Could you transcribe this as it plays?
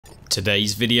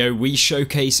Today's video we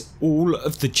showcase all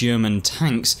of the German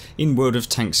tanks in World of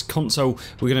Tanks console.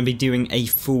 We're going to be doing a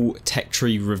full tech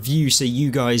tree review so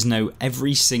you guys know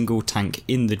every single tank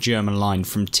in the German line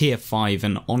from tier 5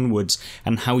 and onwards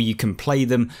and how you can play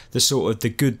them, the sort of the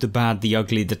good, the bad, the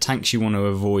ugly, the tanks you want to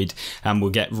avoid, and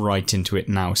we'll get right into it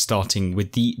now, starting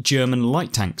with the German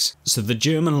light tanks. So the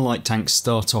German light tanks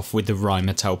start off with the Rhm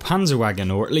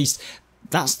Panzerwagon, or at least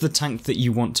that's the tank that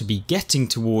you want to be getting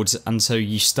towards, and so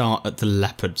you start at the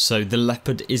Leopard. So the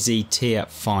Leopard is a tier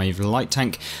 5 light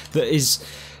tank that is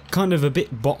kind of a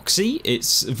bit boxy.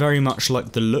 It's very much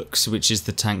like the Lux, which is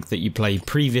the tank that you played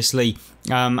previously,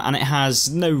 and it has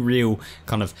no real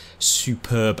kind of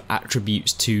superb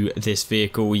attributes to this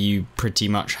vehicle. You pretty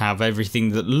much have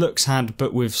everything that Lux had,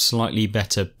 but with slightly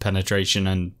better penetration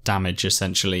and damage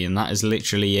essentially, and that is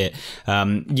literally it.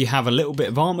 You have a little bit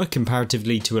of armor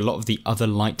comparatively to a lot of the other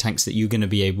light tanks that you're going to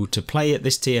be able to play at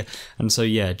this tier, and so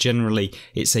yeah, generally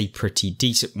it's a pretty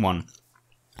decent one.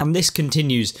 And this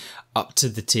continues up to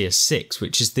the tier 6,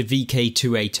 which is the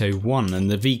VK2801,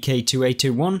 and the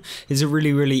VK2801 is a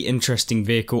really interesting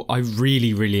vehicle. I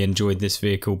really enjoyed this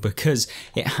vehicle because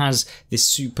it has this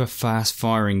super fast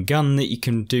firing gun that you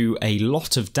can do a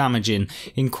lot of damage in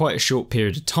quite a short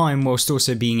period of time, whilst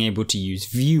also being able to use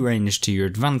view range to your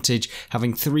advantage.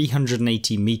 Having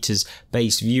 380 meters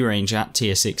base view range at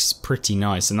tier 6 is pretty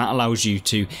nice, and that allows you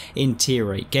to, in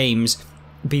tier 8 games,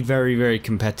 be very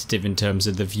competitive in terms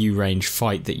of the view range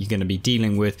fight that you're going to be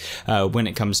dealing with when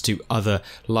it comes to other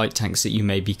light tanks that you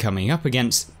may be coming up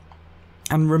against.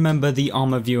 And remember, the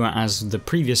armor viewer, as the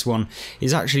previous one,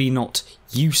 is actually not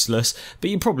useless, but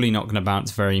you're probably not going to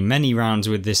bounce very many rounds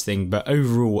with this thing, but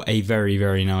overall a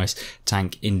very nice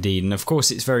tank indeed. And of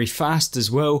course it's very fast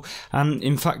as well, and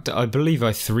in fact I believe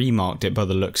I 3-marked it by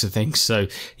the looks of things, so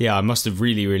yeah, I must have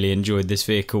really enjoyed this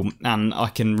vehicle, and I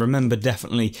can remember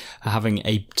definitely having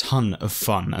a ton of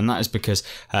fun, and that is because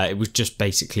it was just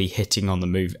basically hitting on the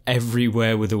move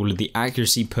everywhere with all of the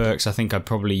accuracy perks. I think I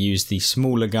probably used the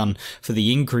smaller gun for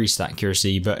the increased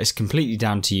accuracy, but it's completely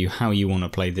down to you how you want to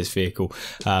play this vehicle.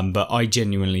 But I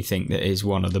genuinely think that it is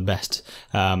one of the best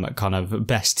kind of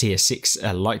best tier 6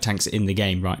 light tanks in the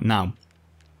game right now.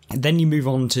 Then you move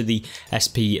on to the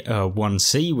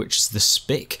SP1C, which is the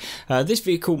Spick. This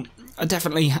vehicle I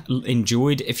definitely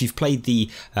enjoyed. If you've played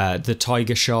the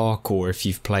Tiger Shark, or if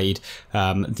you've played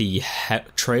the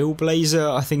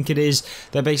Trailblazer, I think it is,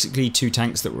 they're basically two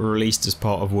tanks that were released as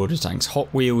part of World of Tanks Hot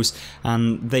Wheels,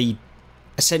 and they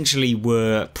essentially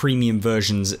were premium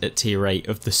versions at tier 8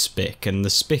 of the Spick, and the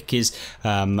Spick is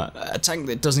a tank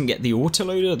that doesn't get the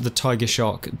autoloader. The Tiger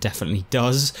Shark definitely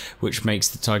does, which makes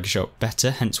the Tiger Shark better,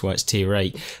 hence why it's tier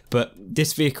 8. But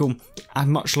this vehicle,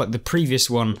 much like the previous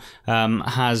one,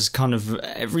 has kind of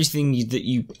everything that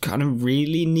you kind of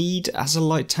really need as a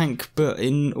light tank, but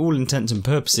in all intents and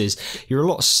purposes you're a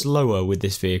lot slower with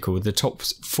this vehicle. The top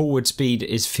forward speed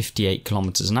is 58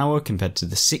 kilometers an hour compared to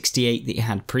the 68 that you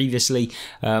had previously.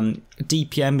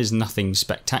 DPM is nothing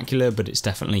spectacular, but it's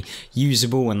definitely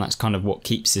usable, and that's kind of what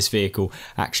keeps this vehicle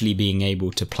actually being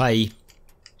able to play.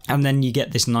 And then you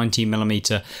get this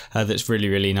 90mm that's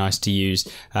really nice to use,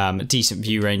 decent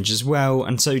view range as well,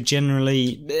 and so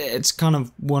generally it's kind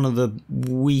of one of the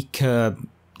weaker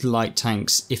light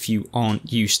tanks if you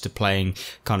aren't used to playing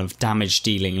kind of damage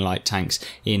dealing light tanks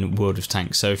in World of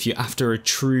Tanks. So if you're after a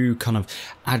true kind of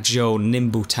agile,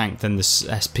 nimble tank, then the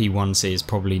SP1C is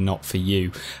probably not for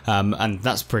you, and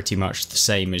that's pretty much the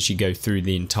same as you go through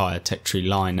the entire tech tree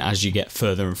line. As you get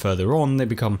further and further on, they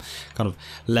become kind of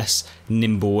less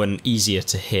nimble and easier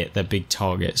to hit their big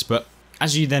targets. But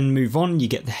as you then move on, you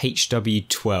get the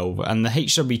HW12, and the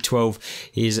HW12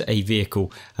 is a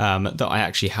vehicle that I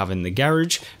actually have in the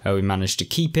garage. We managed to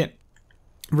keep it.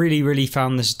 Really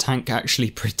found this tank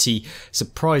actually pretty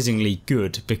surprisingly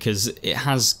good, because it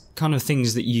has kind of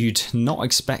things that you'd not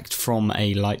expect from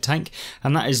a light tank,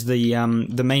 and that is the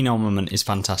main armament is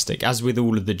fantastic. As with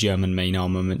all of the German main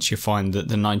armaments, you find that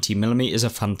the 90mm are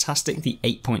fantastic, the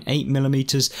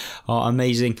 8.8mm are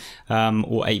amazing,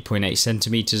 or 8.8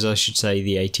 centimeters I should say,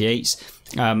 the 88s.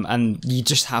 And you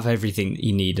just have everything that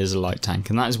you need as a light tank,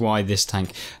 and that is why this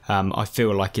tank I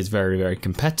feel like is very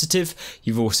competitive.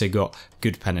 You've also got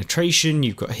good penetration,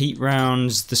 you've got heat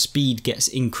rounds, the speed gets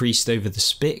increased over the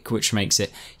Spick, which makes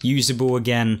it usable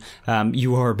again.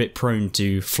 You are a bit prone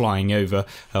to flying over,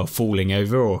 or falling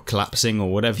over, or collapsing,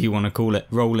 or whatever you want to call it,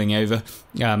 rolling over,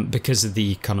 because of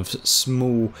the kind of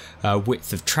small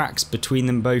width of tracks between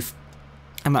them both.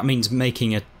 and that means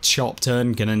making a sharp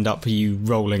turn can end up you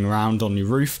rolling around on your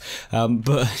roof,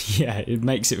 but yeah, it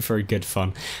makes it very good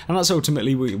fun, and that's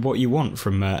ultimately what you want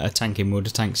from a tank in World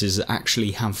of Tanks, is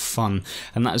actually have fun,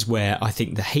 and that is where I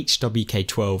think the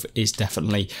HWK-12 is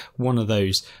definitely one of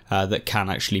those that can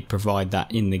actually provide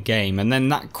that in the game. And then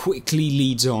that quickly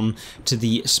leads on to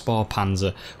the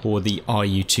Sparpanzer, or the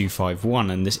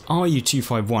RU-251, and this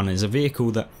RU-251 is a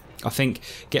vehicle that I think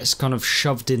gets kind of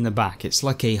shoved in the back. It's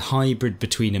like a hybrid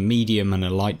between a medium and a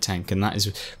light tank, and that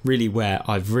is really where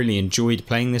I've really enjoyed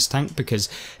playing this tank, because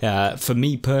for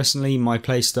me personally, my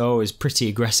playstyle is pretty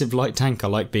aggressive light tank. I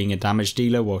like being a damage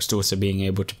dealer whilst also being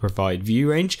able to provide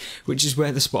view range, which is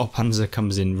where the Sparpanzer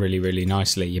comes in really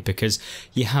nicely, because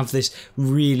you have this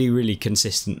really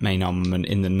consistent main armament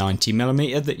in the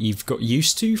 90mm that you've got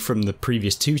used to from the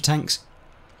previous two tanks.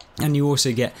 And you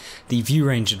also get the view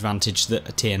range advantage that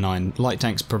a tier 9 light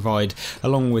tanks provide,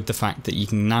 along with the fact that you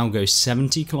can now go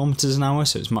 70 kilometers an hour,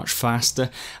 so it's much faster,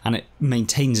 and it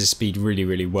maintains the speed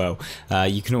really well.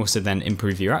 You can also then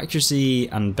improve your accuracy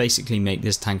and basically make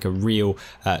this tank a real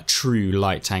true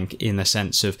light tank, in the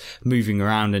sense of moving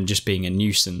around and just being a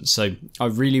nuisance. So I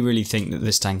really think that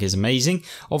this tank is amazing.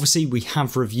 Obviously we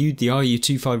have reviewed the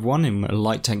RU-251 in a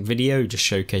light tank video, just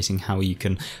showcasing how you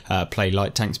can play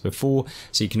light tanks before,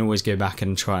 so you can always go back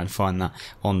and try and find that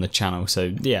on the channel.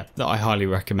 So yeah, I highly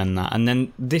recommend that. And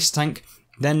then this tank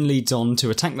then leads on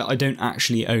to a tank that I don't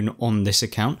actually own on this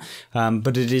account,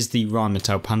 but it is the Rhm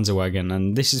Panzerwagon,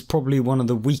 and this is probably one of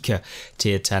the weaker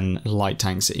tier 10 light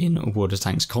tanks in World of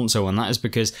Tanks console, and that is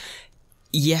because,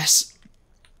 yes,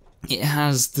 it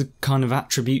has the kind of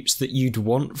attributes that you'd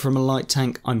want from a light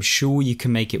tank. I'm sure you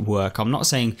can make it work. I'm not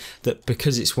saying that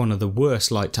because it's one of the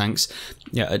worst light tanks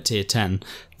at tier 10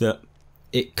 that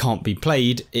it can't be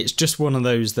played. It's just one of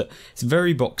those that it's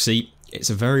very boxy. It's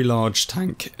a very large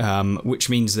tank, which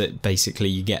means that basically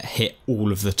you get hit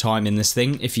all of the time in this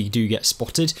thing if you do get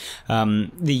spotted.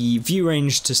 The view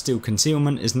range to steel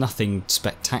concealment is nothing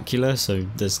spectacular, so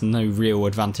there's no real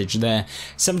advantage there.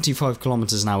 75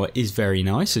 kilometers an hour is very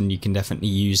nice, and you can definitely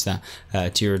use that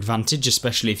to your advantage,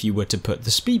 especially if you were to put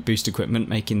the speed boost equipment,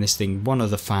 making this thing one of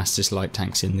the fastest light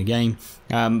tanks in the game.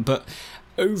 But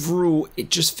overall, it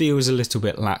just feels a little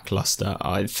bit lackluster,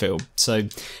 I feel. So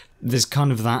there's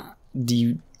kind of that.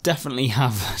 You definitely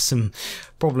have some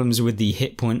problems with the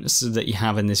hit points that you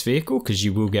have in this vehicle, because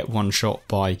you will get one shot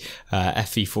by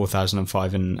FE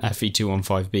 4005 and FE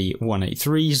 215B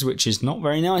 183s, which is not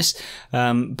very nice,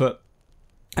 but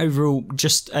overall,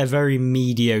 just a very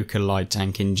mediocre light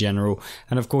tank in general.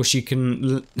 And of course you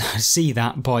can see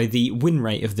that by the win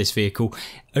rate of this vehicle.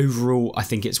 Overall, I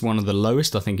think it's one of the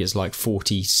lowest. I think it's like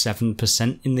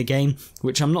 47% in the game,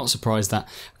 which I'm not surprised at,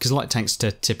 because light tanks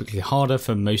are typically harder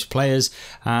for most players,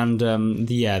 and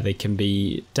yeah, they can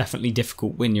be definitely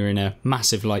difficult when you're in a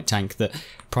massive light tank that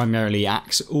primarily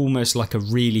acts almost like a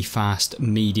really fast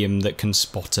medium that can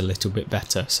spot a little bit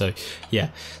better. So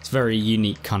yeah, it's a very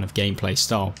unique kind of gameplay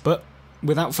style. But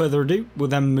without further ado, we'll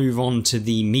then move on to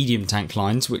the medium tank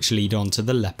lines, which lead on to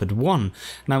the Leopard 1.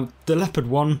 Now, the Leopard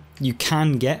 1 you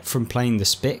can get from playing the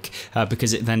Spic,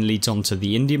 because it then leads on to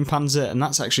the Indian Panzer, and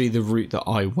that's actually the route that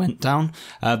I went down.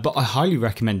 But I highly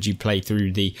recommend you play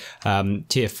through the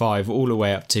tier 5 all the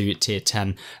way up to tier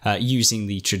 10 using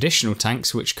the traditional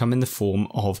tanks, which come in the form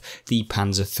of the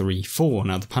Panzer III-4.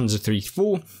 Now, the Panzer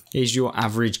III-4 is your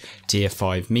average tier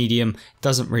 5 medium.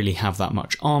 Doesn't really have that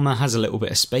much armour, has a little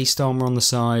bit of spaced armour on the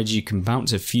side, you can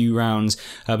bounce a few rounds,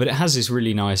 but it has this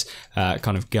really nice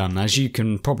kind of gun, as you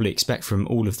can probably expect from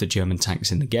all of the German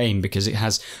tanks in the game, because it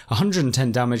has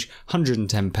 110 damage,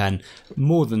 110 pen,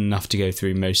 more than enough to go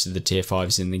through most of the tier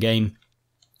 5s in the game.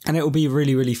 And it will be a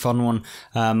really fun one,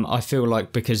 I feel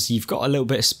like, because you've got a little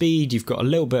bit of speed, you've got a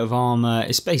little bit of armour,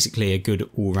 it's basically a good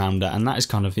all-rounder, and that is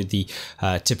kind of the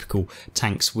typical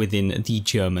tanks within the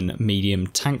German medium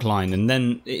tank line. And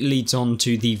then it leads on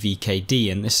to the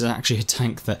VKD, and this is actually a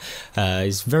tank that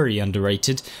is very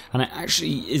underrated, and it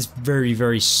actually is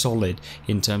very solid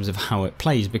in terms of how it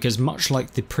plays, because much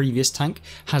like the previous tank,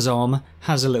 has armour,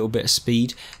 has a little bit of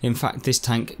speed. In fact, this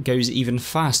tank goes even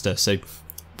faster. So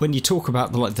when you talk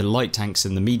about the light tanks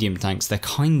and the medium tanks, they're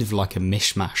kind of like a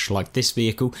mishmash. Like, this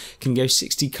vehicle can go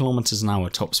 60 kilometers an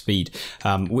hour top speed,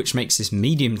 which makes this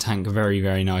medium tank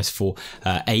very nice for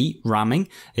ramming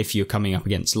if you're coming up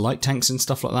against light tanks and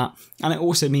stuff like that. And it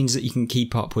also means that you can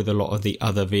keep up with a lot of the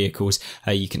other vehicles.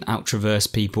 You can out-traverse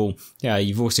people.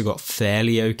 You've also got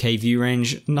fairly okay view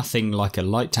range, nothing like a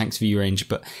light tank's view range,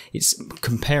 but it's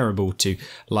comparable to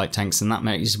light tanks, and that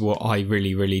makes what I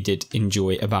really did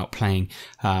enjoy about playing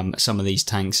some of these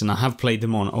tanks. And I have played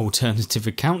them on alternative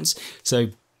accounts, so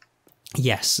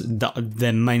yes,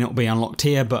 they may not be unlocked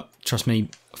here, but trust me,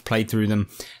 I've played through them.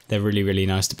 They're really, really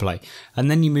nice to play.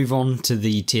 And then you move on to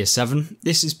the tier 7.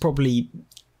 This is probably,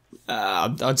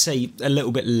 I'd say, a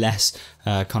little bit less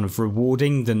kind of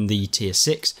rewarding than the tier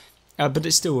 6. But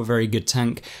it's still a very good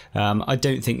tank. I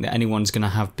don't think that anyone's going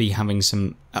to be having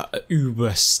some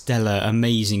uber stellar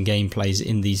amazing gameplays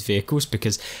in these vehicles,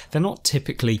 because they're not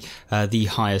typically the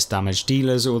highest damage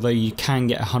dealers, although you can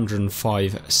get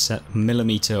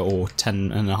 105mm or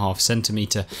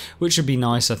 10.5cm, which would be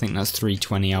nice. I think that's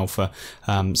 320 alpha.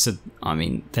 So I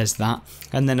mean, there's that.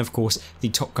 And then of course the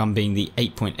top gun being the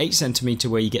 8.8cm,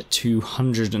 where you get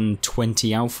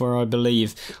 220 alpha, I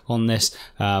believe, on this,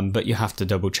 but you have to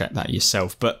double check that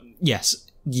yourself. But yes,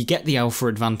 you get the alpha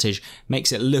advantage,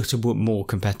 makes it a little bit more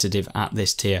competitive at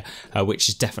this tier, which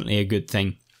is definitely a good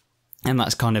thing. And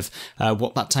that's kind of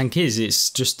what that tank is. It's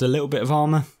just a little bit of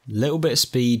armour, a little bit of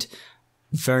speed,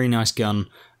 very nice gun,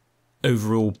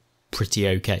 overall pretty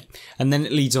okay. And then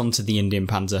it leads on to the Indian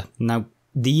Panzer. Now,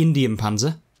 the Indian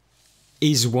Panzer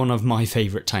is one of my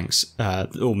favourite tanks,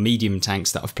 or medium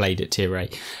tanks that I've played at tier A.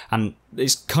 And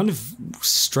it's kind of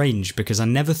strange, because I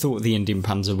never thought the Indian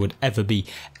Panzer would ever be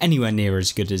anywhere near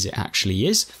as good as it actually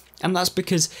is. And that's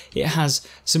because it has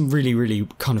some really, really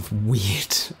kind of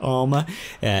weird armour.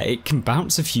 It can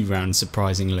bounce a few rounds,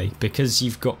 surprisingly, because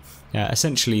you've got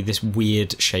essentially this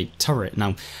weird shaped turret.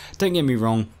 Now, don't get me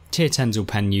wrong, tier 10s will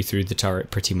pen you through the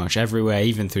turret pretty much everywhere,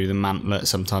 even through the mantlet.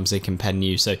 Sometimes they can pen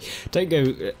you, so don't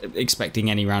go expecting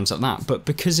any rounds like that. But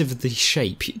because of the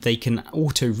shape, they can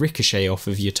auto ricochet off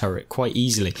of your turret quite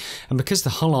easily. And because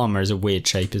the hull armour is a weird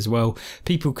shape as well,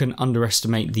 people can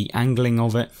underestimate the angling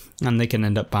of it, and they can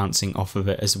end up bouncing off of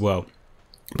it as well.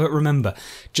 But remember,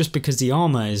 just because the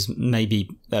armour is maybe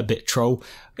a bit troll,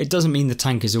 it doesn't mean the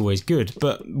tank is always good.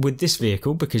 But with this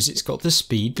vehicle, because it's got the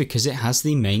speed, because it has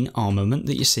the main armament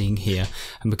that you're seeing here,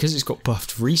 and because it's got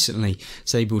buffed recently,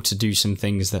 it's able to do some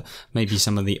things that maybe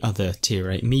some of the other tier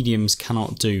 8 mediums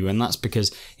cannot do. And that's because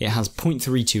it has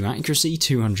 0.32 accuracy,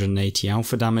 280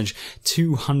 alpha damage,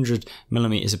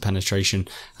 200mm of penetration,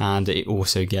 and it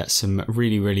also gets some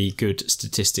really, really good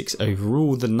statistics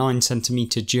overall. The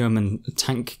 9cm German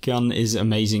tank gun is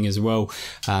amazing as well,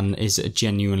 and is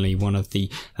genuinely one of the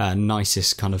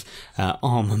nicest kind of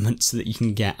armaments that you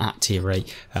can get at tier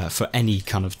 8 for any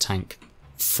kind of tank.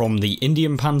 From the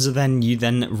Indian Panzer then, you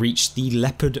then reach the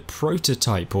Leopard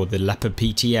prototype, or the Leopard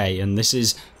PTA, and this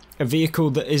is a vehicle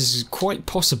that is quite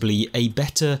possibly a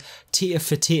better tier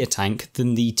for tier tank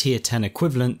than the tier 10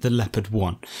 equivalent, the Leopard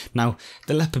 1. Now,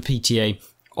 the Leopard PTA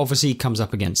obviously comes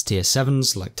up against tier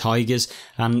 7s like Tigers,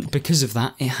 and because of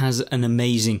that it has an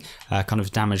amazing kind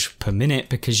of damage per minute,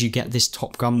 because you get this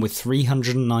top gun with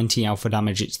 390 alpha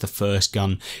damage. It's the first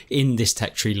gun in this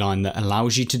tech tree line that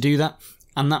allows you to do that.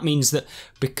 And that means that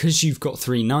because you've got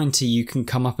 390, you can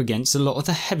come up against a lot of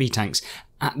the heavy tanks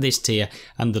at this tier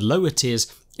and the lower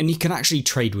tiers, and you can actually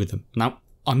trade with them. Now,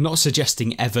 I'm not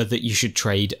suggesting ever that you should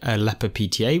trade a Leopard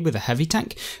PTA with a heavy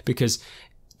tank, because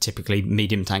typically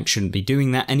medium tanks shouldn't be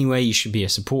doing that anyway. You should be a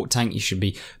support tank. You should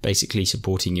be basically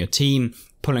supporting your team,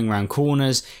 pulling around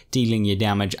corners, dealing your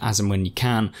damage as and when you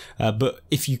can. But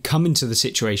if you come into the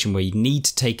situation where you need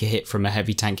to take a hit from a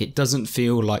heavy tank, it doesn't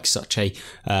feel like such a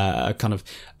kind of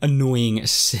annoying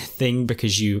thing,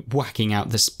 because you're whacking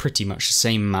out this pretty much the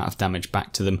same amount of damage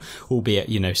back to them, albeit,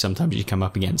 you know, sometimes you come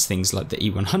up against things like the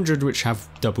E100 which have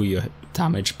double your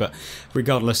damage. But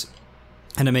regardless,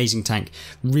 an amazing tank,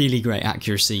 really great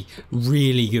accuracy,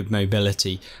 really good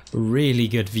mobility, really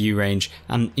good view range,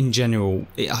 and in general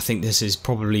I think this is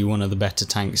probably one of the better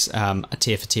tanks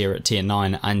tier for tier at tier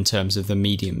 9 in terms of the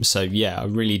medium. So yeah, I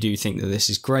really do think that this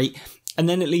is great. And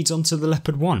then it leads on to the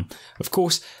Leopard 1. Of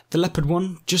course, the Leopard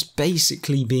 1 just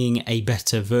basically being a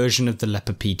better version of the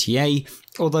Leopard PTA,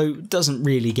 although doesn't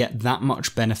really get that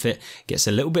much benefit. Gets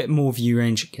a little bit more view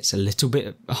range, gets a little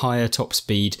bit higher top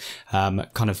speed,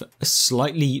 kind of a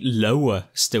slightly lower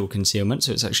still concealment,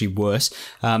 so it's actually worse.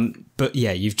 But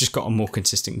yeah, you've just got a more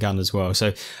consistent gun as well.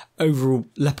 So overall,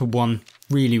 Leopard 1,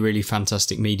 really, really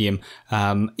fantastic medium.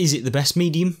 Is it the best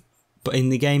medium but in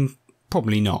the game?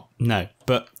 Probably not, no,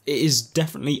 but it is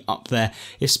definitely up there,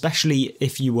 especially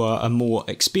if you are a more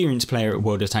experienced player at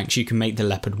World of Tanks. You can make the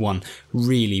Leopard 1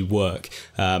 really work,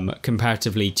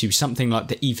 comparatively to something like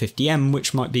the E50M,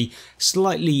 which might be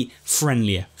slightly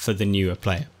friendlier for the newer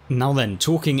player. Now then,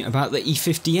 talking about the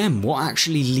E50M, what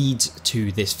actually leads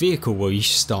to this vehicle? Well, you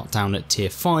start down at tier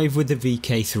 5 with the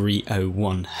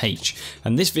VK301H,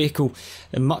 and this vehicle,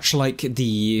 much like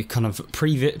the kind of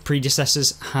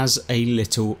predecessors, has a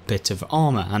little bit of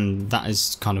armour, and that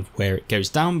is kind of where it goes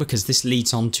down, because this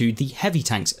leads on to the heavy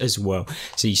tanks as well.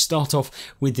 So you start off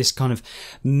with this kind of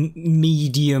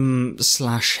medium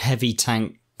 / heavy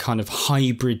tank, kind of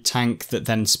hybrid tank that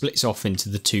then splits off into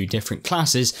the two different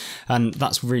classes, and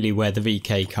that's really where the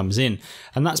VK comes in.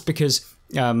 And that's because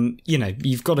you know,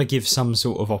 you've got to give some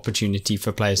sort of opportunity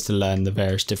for players to learn the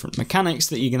various different mechanics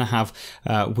that you're going to have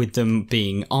with them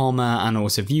being armor and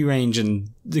also view range,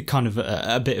 and the kind of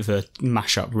a bit of a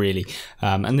mashup really.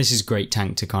 And this is a great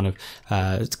tank to kind of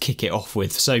kick it off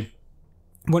with. So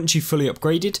once you've fully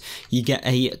upgraded, you get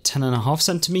a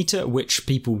 10.5cm, which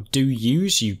people do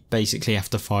use. You basically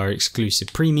have to fire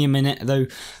exclusive premium in it though,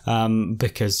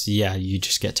 because yeah, you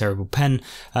just get terrible pen.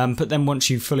 But then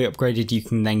once you've fully upgraded, you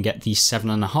can then get the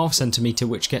 7.5cm,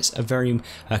 which gets a very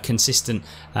consistent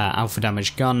alpha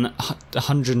damage gun,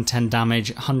 110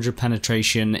 damage, 100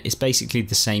 penetration. It's basically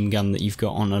the same gun that you've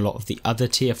got on a lot of the other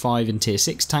tier 5 and tier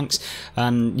 6 tanks,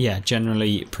 and yeah,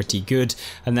 generally pretty good.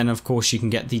 And then of course you can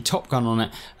get the top gun on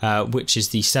it, which is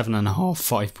the 7.5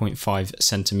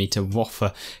 5.5cm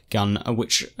Waffer gun,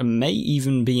 which may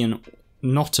even be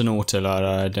not an auto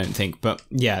loader, I don't think, but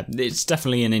yeah, it's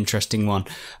definitely an interesting one.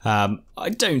 I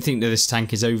don't think that this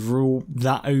tank is overall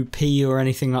that OP or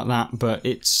anything like that, but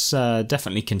it's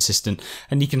definitely consistent,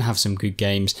 and you can have some good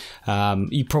games.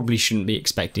 You probably shouldn't be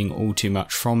expecting all too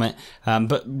much from it,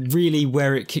 but really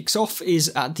where it kicks off is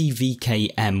at the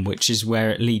VKM, which is where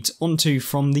it leads onto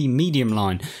from the medium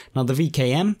line. Now the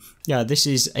VKM, yeah, this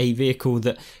is a vehicle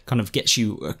that kind of gets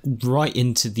you right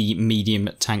into the medium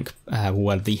tank,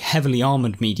 well, the heavily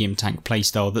armoured medium tank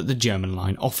playstyle that the German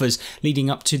line offers, leading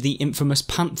up to the infamous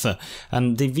Panther.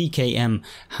 And the VKM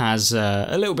has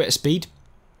a little bit of speed.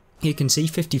 You can see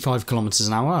 55 kilometers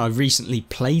an hour. I recently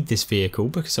played this vehicle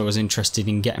because I was interested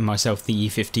in getting myself the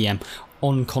E50M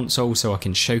on console so I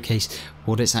can showcase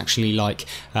what it's actually like,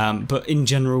 but in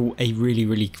general a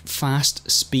really fast,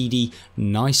 speedy,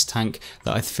 nice tank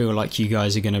that I feel like you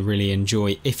guys are going to really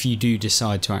enjoy if you do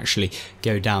decide to actually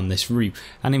go down this route.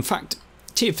 And in fact,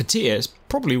 tier for tier, it's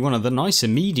probably one of the nicer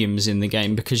mediums in the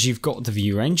game, because you've got the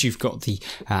view range, you've got the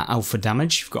alpha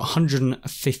damage, you've got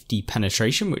 150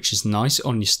 penetration, which is nice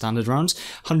on your standard rounds,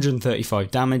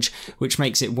 135 damage, which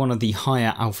makes it one of the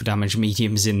higher alpha damage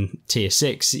mediums in tier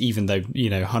 6, even though, you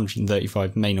know,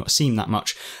 135 may not seem that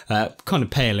much, kind of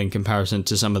pale in comparison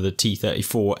to some of the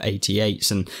T3488s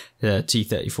and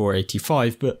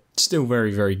T3485, but still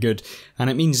very good. And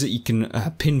it means that you can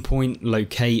pinpoint,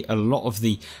 locate a lot of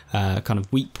the kind of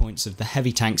weak points of the heavy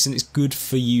tanks, and it's good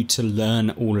for you to learn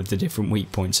all of the different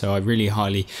weak points. So I really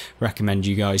highly recommend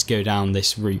you guys go down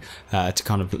this route to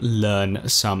kind of learn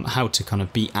how to kind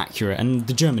of be accurate. And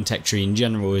the German tech tree in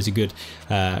general is a good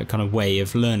kind of way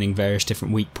of learning various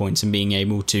different weak points and being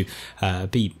able to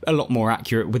be a lot more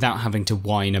accurate without having to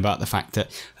whine about the fact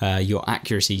that your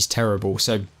accuracy is terrible.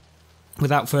 So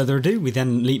without further ado, we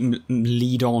then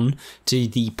lead on to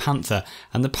the Panther,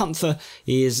 and the Panther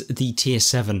is the tier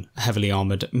 7 heavily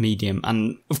armoured medium,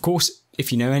 and of course, if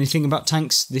you know anything about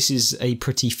tanks, this is a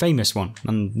pretty famous one,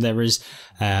 and there is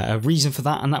a reason for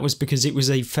that, and that was because it was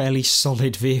a fairly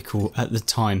solid vehicle at the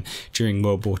time during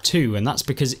World War II, and that's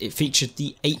because it featured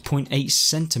the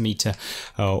 8.8cm,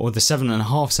 or the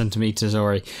 7.5cm,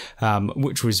 sorry,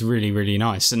 which was really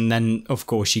nice. And then, of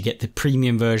course, you get the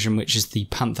premium version, which is the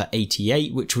Panther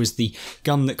 88, which was the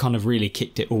gun that kind of really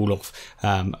kicked it all off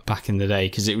back in the day,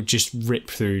 because it would just rip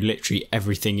through literally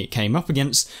everything it came up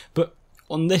against. But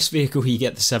on this vehicle you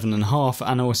get the 7.5,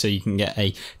 and also you can get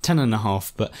a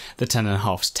 10.5, but the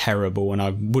 10.5's terrible, and I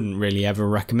wouldn't really ever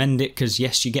recommend it, because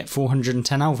yes, you get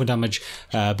 410 alpha damage,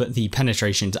 but the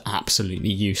penetration's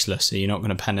absolutely useless, so you're not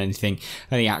going to pen anything,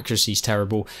 and the accuracy's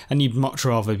terrible, and you'd much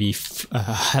rather be a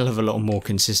hell of a lot more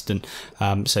consistent.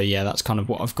 So yeah, that's kind of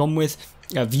what I've gone with.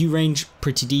 View range,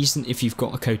 pretty decent if you've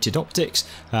got a coated optics,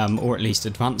 or at least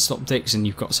advanced optics, and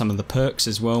you've got some of the perks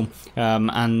as well.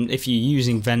 And if you're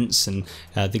using vents and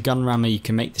the gun rammer, you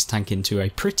can make this tank into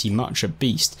a pretty much a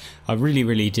beast. I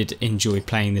really did enjoy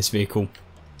playing this vehicle.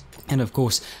 And of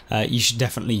course, you should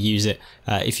definitely use it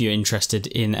if you're interested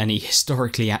in any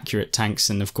historically accurate tanks.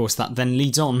 And of course, that then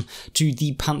leads on to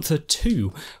the Panther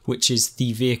 2, which is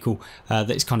the vehicle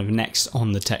that's kind of next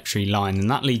on the tech tree line.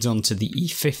 And that leads on to the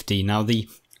E50. Now, the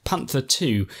Panther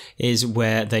 2 is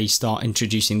where they start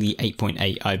introducing the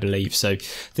 8.8, I believe. So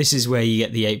this is where you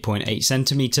get the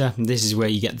 8.8cm. This is where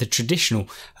you get the traditional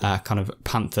kind of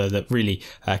Panther that really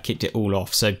kicked it all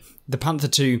off. So The Panther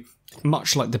 2,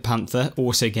 much like the Panther,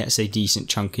 also gets a decent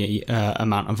chunky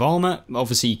amount of armour.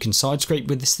 Obviously you can side scrape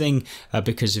with this thing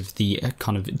because of the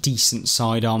kind of decent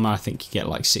side armour. I think you get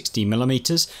like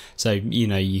 60mm, so you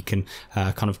know you can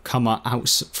kind of come out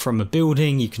from a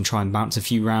building, you can try and bounce a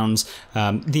few rounds.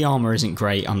 The armour isn't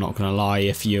great, I'm not going to lie,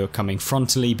 if you're coming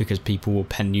frontally, because people will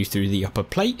pen you through the upper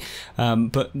plate,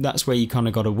 but that's where you kind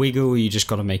of got to wiggle, you just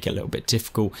got to make it a little bit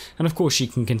difficult. And of course you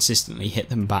can consistently hit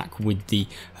them back with the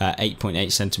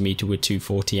 8.8cm with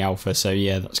 240 alpha, so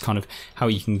yeah, that's kind of how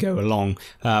you can go along.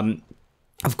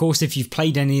 Of course, if you've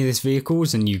played any of these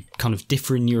vehicles and you kind of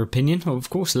differ in your opinion, of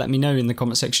course let me know in the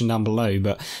comment section down below.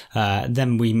 But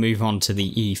then we move on to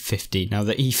the E50. Now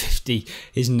the E50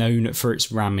 is known for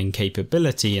its ramming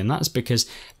capability, and that's because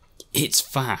it's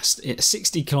fast. It's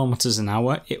 60 kilometers an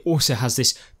hour. It also has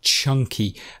this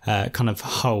chunky kind of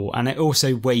hull, and it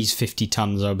also weighs 50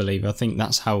 tons, I believe. I think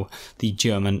that's how the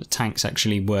German tanks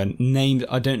actually were named.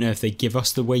 I don't know if they give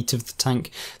us the weight of the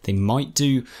tank. They might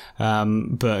do,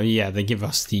 but yeah, they give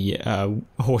us the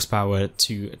horsepower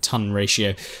to ton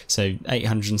ratio. So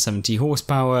 870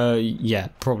 horsepower, yeah,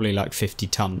 probably like 50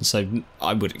 tons. So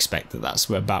I would expect that that's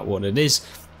about what it is.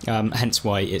 Hence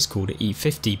why it's called an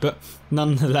E50, but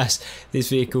nonetheless this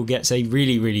vehicle gets a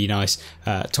really nice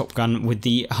Top Gun with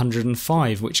the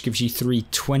 105, which gives you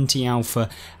 320 alpha,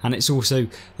 and it's also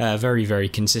very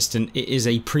consistent. It is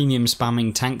a premium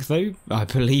spamming tank though, I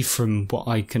believe, from what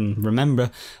I can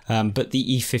remember, but the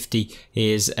E50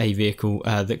 is a vehicle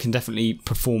that can definitely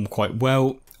perform quite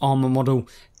well. Armour model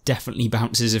definitely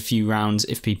bounces a few rounds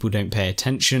if people don't pay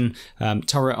attention.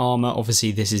 Turret armor,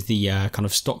 obviously this is the kind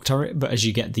of stock turret, but as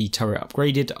you get the turret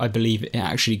upgraded, I believe it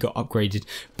actually got upgraded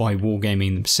by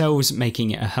Wargaming themselves, making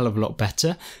it a hell of a lot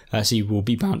better, so you will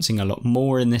be bouncing a lot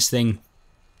more in this thing.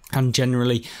 And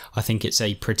generally I think it's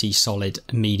a pretty solid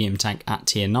medium tank at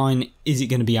tier 9. Is it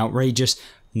going to be outrageous?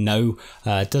 No.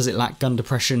 Does it lack gun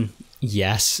depression?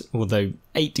 Yes, although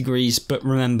 8 degrees, but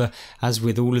remember, as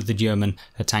with all of the German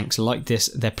tanks like this,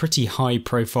 they're pretty high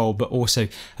profile, but also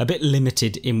a bit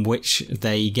limited in which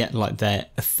they get like their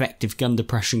effective gun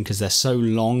depression, because they're so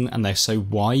long and they're so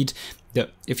wide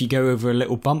that if you go over a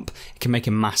little bump, it can make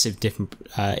a massive different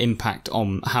impact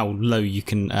on how low you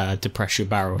can depress your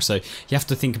barrel. So you have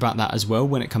to think about that as well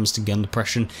when it comes to gun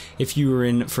depression. If you were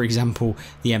in, for example,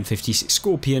 the M56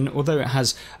 Scorpion, although it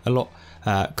has a lot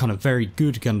kind of very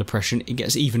good gun depression, it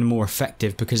gets even more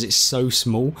effective because it's so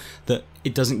small that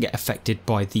it doesn't get affected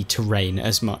by the terrain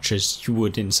as much as you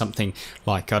would in something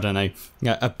like, I don't know,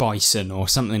 a Bison or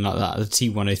something like that, the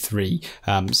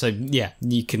T103. So yeah,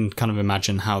 you can kind of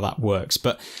imagine how that works.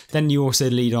 But then you also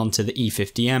lead on to the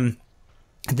E50M.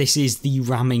 This is the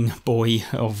ramming boy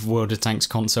of World of Tanks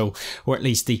console, or at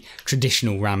least the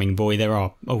traditional ramming boy. There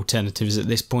are alternatives at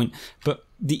this point, but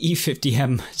the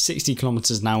E50M, 60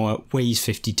 kilometers an hour, weighs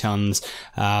 50 tons.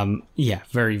 Yeah,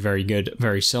 very good,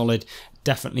 very solid.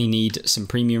 Definitely need some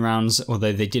premium rounds,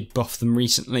 although they did buff them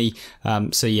recently.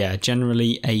 So yeah,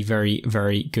 generally a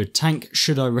very good tank.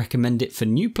 Should I recommend it for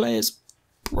new players?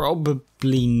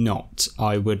 Probably not.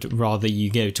 I would rather you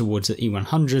go towards the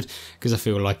E100 because I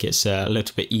feel like it's a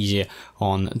little bit easier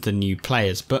on the new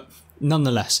players. But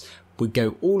nonetheless, we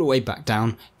go all the way back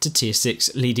down to tier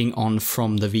 6, leading on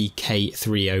from the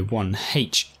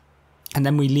VK301H. And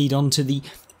then we lead on to the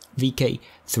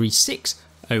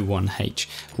VK3601H,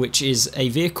 which is a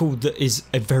vehicle that is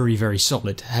a very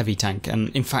solid heavy tank.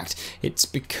 And in fact, it's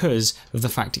because of the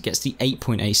fact it gets the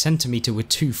 8.8cm with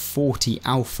 240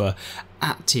 alpha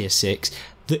at tier 6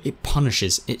 that it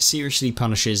punishes. It seriously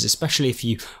punishes, especially if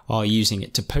you are using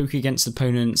it to poke against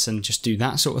opponents and just do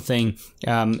that sort of thing.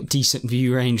 Decent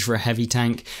view range for a heavy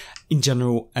tank. In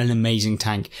general, an amazing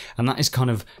tank, and that is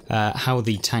kind of how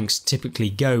the tanks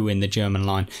typically go in the German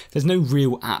line. There's no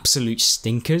real absolute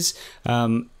stinkers.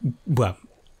 Well,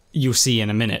 you'll see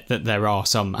in a minute that there are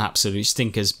some absolute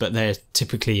stinkers, but they're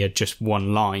typically just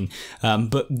one line.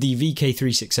 But the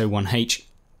VK3601H,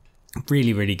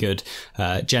 really good.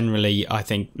 Generally, I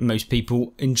think most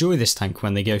people enjoy this tank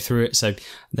when they go through it, so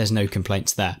there's no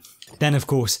complaints there. Then, of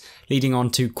course, leading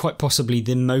on to quite possibly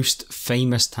the most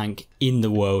famous tank in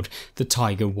the world, the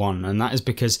Tiger 1. And that is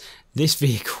because this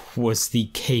vehicle was the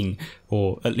king,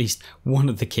 or at least one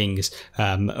of the kings,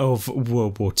 of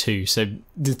World War II. So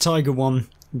the Tiger 1,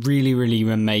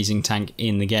 really amazing tank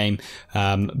in the game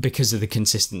because of the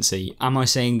consistency. Am I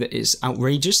saying that it's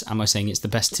outrageous? Am I saying it's the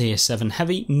best tier 7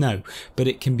 heavy? No, but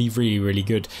it can be really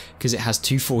good because it has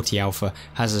 240 alpha,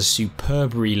 has a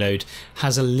superb reload,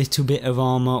 has a little bit of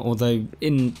armor, although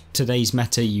in today's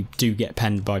meta you do get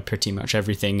penned by pretty much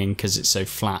everything, and because it's so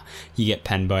flat you get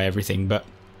penned by everything. But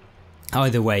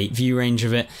Either way, view range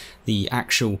of it, the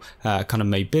actual kind of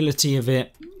mobility of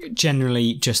it,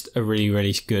 generally just a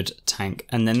really good tank.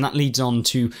 And then that leads on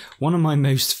to one of my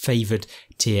most favoured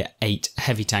tier 8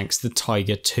 heavy tanks, the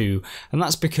Tiger II. And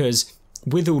that's because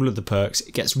with all of the perks,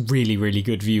 it gets really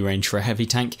good view range for a heavy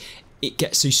tank. It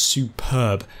gets a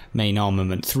superb main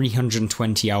armament,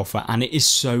 320 alpha, and it is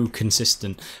so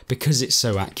consistent because it's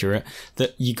so accurate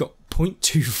that you got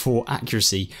 0.24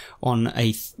 accuracy on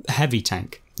a heavy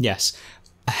tank. Yes,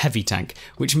 a heavy tank,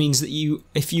 which means that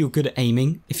if you're good at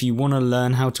aiming, if you want to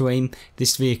learn how to aim,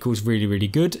 this vehicle is really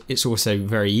good. It's also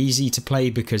very easy to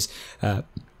play because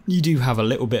you do have a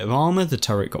little bit of armour. The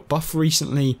turret got buffed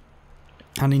recently.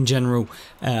 And in general,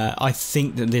 I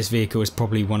think that this vehicle is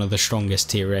probably one of the strongest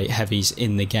tier 8 heavies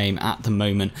in the game at the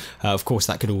moment. Of course,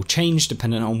 that could all change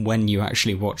depending on when you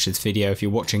actually watch this video. If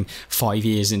you're watching 5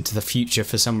 years into the future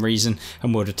for some reason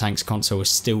and World of Tanks console is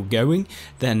still going,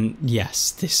 then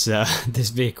yes, this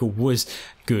vehicle was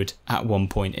good at one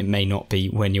point. It may not be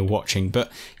when you're watching,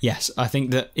 but yes, I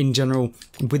think that in general,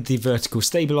 with the vertical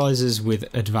stabilizers, with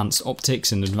advanced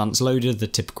optics and advanced loader, the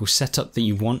typical setup that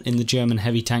you want in the German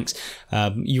heavy tanks,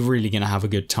 you're really going to have a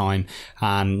good time.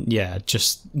 And yeah,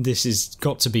 just this has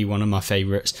got to be one of my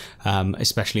favorites,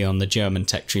 especially on the German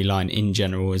tech tree line in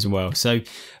general as well. So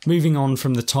moving on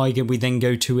from the Tiger, we then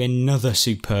go to another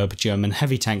superb German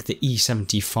heavy tank, the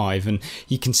E75, and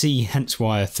you can see, hence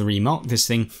why I 3-marked this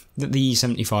thing, that the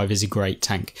E75 is a great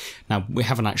tank. Now, we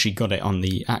haven't actually got it on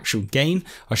the actual game.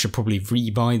 I should probably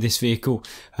rebuy this vehicle.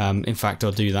 In fact,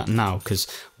 I'll do that now, because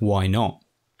why not?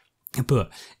 But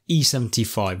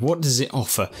E75, what does it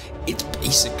offer? It's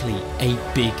basically a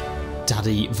big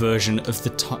daddy version of the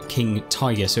King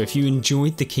Tiger. So if you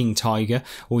enjoyed the King Tiger,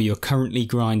 or you're currently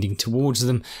grinding towards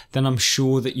them, then I'm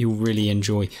sure that you'll really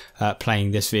enjoy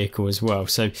playing this vehicle as well.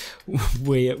 So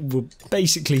we'll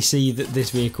basically see that this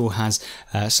vehicle has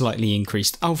slightly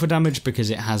increased alpha damage because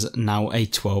it has now a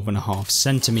 12.5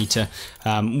 centimeter,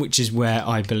 which is where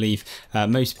I believe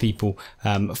most people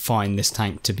find this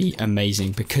tank to be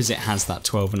amazing, because it has that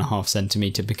 12.5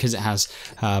 centimeter, because it has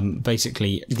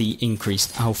basically the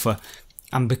increased alpha,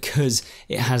 and because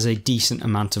it has a decent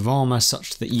amount of armour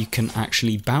such that you can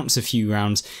actually bounce a few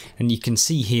rounds. And you can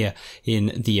see here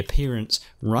in the appearance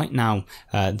right now,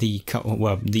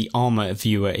 the armour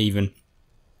viewer even,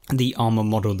 the armor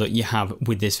model that you have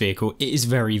with this vehicle, it is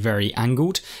very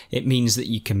angled. It means that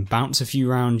you can bounce a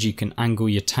few rounds, you can angle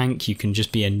your tank, you can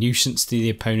just be a nuisance to the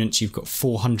opponents. You've got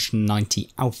 490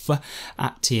 alpha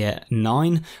at tier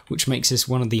 9, which makes this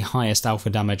one of the highest alpha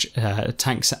damage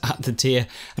tanks at the tier,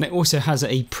 and it also has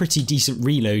a pretty decent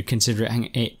reload considering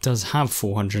it does have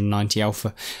 490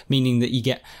 alpha, meaning that you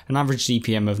get an average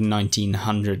DPM of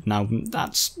 1900. Now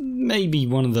that's maybe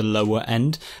one of the lower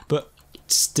end, but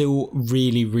still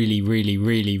really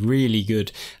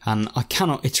good, and I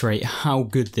cannot iterate how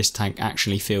good this tank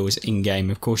actually feels in game.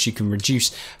 Of course, you can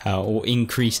reduce or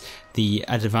increase the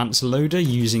advanced loader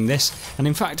using this, and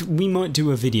in fact we might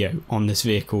do a video on this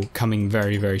vehicle coming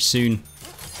very soon.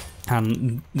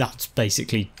 And that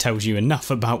basically tells you enough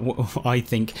about what I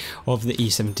think of the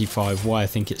E75, why I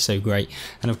think it's so great.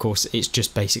 And of course, it's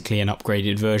just basically an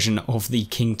upgraded version of the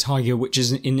King Tiger, which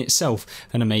is in itself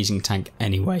an amazing tank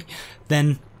anyway.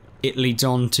 Then it leads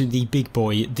on to the big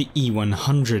boy, the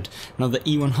E100. Now the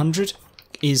E100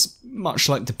 is, much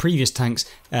like the previous tanks,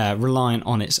 reliant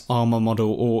on its armour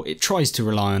model, or it tries to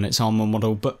rely on its armour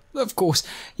model, but of course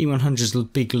E100's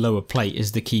big lower plate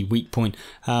is the key weak point.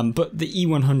 But the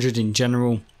E100 in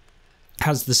general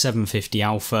has the 750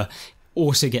 alpha,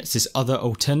 also gets this other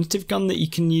alternative gun that you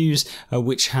can use,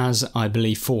 which has, I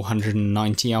believe,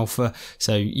 490 alpha,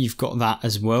 so you've got that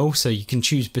as well, so you can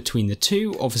choose between the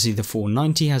two. Obviously the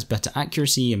 490 has better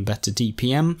accuracy and better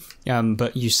DPM,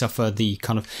 but you suffer the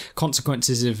kind of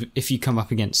consequences of, if you come up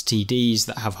against TDs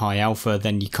that have high alpha,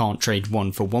 then you can't trade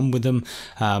 1-for-1 with them.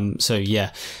 So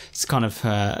yeah, it's kind of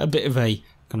a bit of a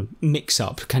kind of mix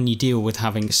up. Can you deal with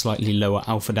having slightly lower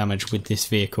alpha damage with this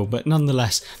vehicle? But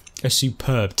nonetheless, a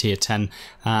superb tier 10,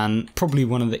 and probably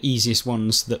one of the easiest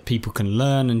ones that people can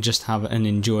learn and just have an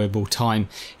enjoyable time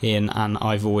in, and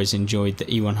I've always enjoyed the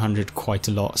E100 quite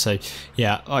a lot. So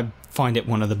yeah, I find it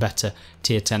one of the better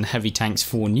tier 10 heavy tanks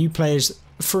for new players.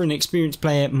 For an experienced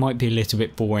player, it might be a little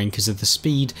bit boring because of the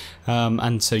speed,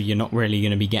 and so you're not really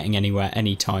going to be getting anywhere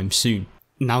anytime soon.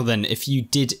 Now then, if you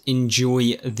did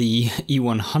enjoy the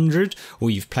E100,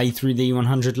 or you've played through the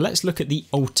E100, let's look at the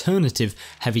alternative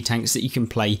heavy tanks that you can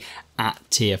play at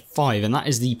tier 5, and that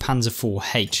is the Panzer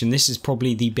IV-H, and this is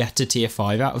probably the better tier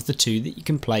 5 out of the two that you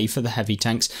can play for the heavy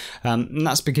tanks, and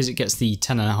that's because it gets the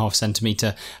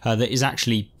 10.5cm that is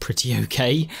actually pretty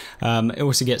okay. It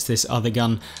also gets this other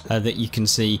gun that you can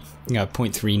see,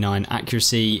 0.39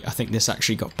 accuracy. I think this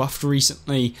actually got buffed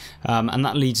recently, and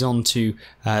that leads on to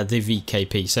the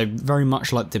VKP. So very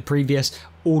much like the previous,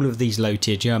 all of these low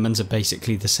tier Germans are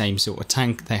basically the same sort of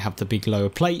tank. They have the big lower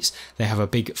plates, they have a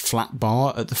big flat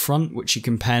bar at the front which you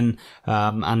can pen,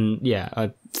 and yeah,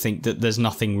 I think that there's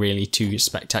nothing really too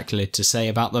spectacular to say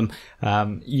about them.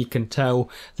 You can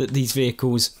tell that these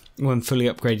vehicles, when fully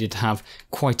upgraded, have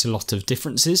quite a lot of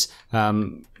differences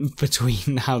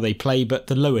between how they play, but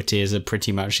the lower tiers are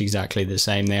pretty much exactly the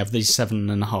same. They have these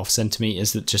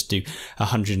 7.5cm that just do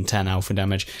 110 alpha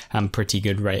damage and pretty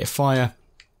good rate of fire.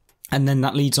 And then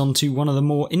that leads on to one of the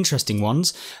more interesting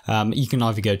ones. You can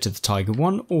either go to the Tiger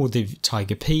 1 or the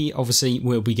Tiger P. Obviously,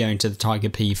 we'll be going to the Tiger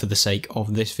P for the sake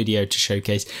of this video to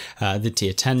showcase the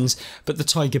tier 10s. But the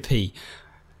Tiger P,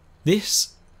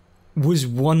 this was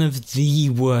one of the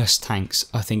worst tanks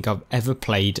I think I've ever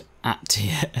played at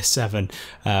tier 7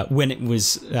 when it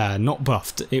was not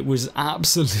buffed. It was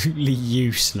absolutely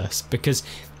useless, because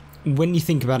when you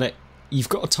think about it, you've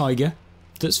got a Tiger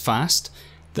that's fast,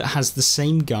 that has the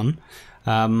same gun,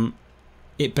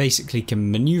 it basically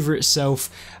can maneuver itself,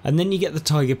 and then you get the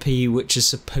Tiger P, which is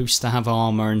supposed to have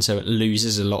armour, and so it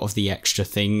loses a lot of the extra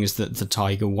things that the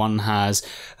Tiger 1 has.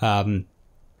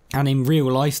 And in real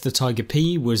life, the Tiger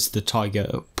P was the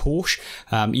Tiger Porsche.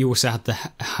 You also had the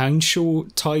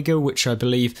Hangshall Tiger, which I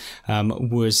believe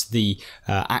was the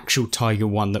actual Tiger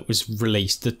 1 that was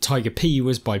released. The Tiger P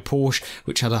was by Porsche,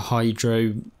 which had a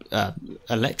hydro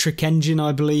electric engine,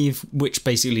 I believe, which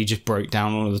basically just broke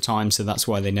down all of the time, so that's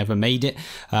why they never made it.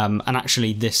 And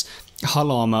actually this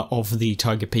hull armour of the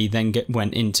Tiger P then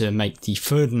went in to make the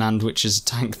Ferdinand, which is a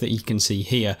tank that you can see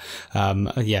here.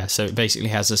 Yeah, so it basically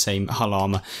has the same hull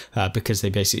armour because they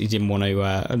basically didn't want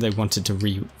to, they wanted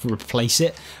to replace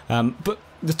it. But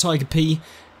the Tiger P,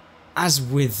 as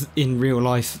with in real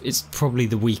life, it's probably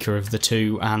the weaker of the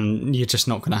two, and you're just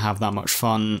not going to have that much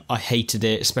fun. I hated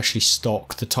it, especially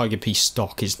stock. The Tiger P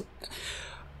stock is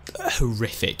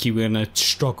horrific. You're going to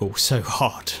struggle so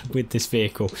hard with this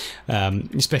vehicle,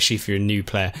 especially if you're a new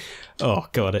player. Oh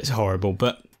god, it's horrible.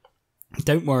 But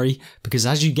don't worry, because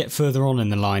as you get further on in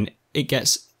the line, it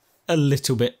gets a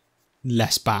little bit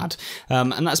less bad,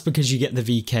 and that's because you get the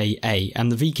VKA,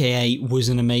 and the VKA was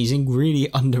an amazing, really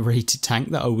underrated tank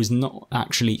that I was not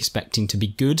actually expecting to be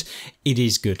good. It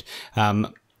is good.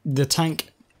 The tank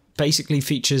basically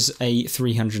features a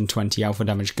 320 alpha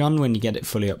damage gun when you get it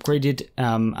fully upgraded,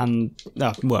 and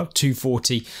well,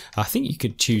 240. I think you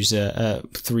could choose a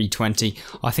 320.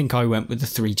 I think I went with the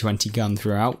 320 gun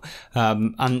throughout,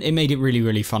 and it made it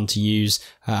really fun to use.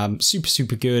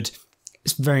 Super good.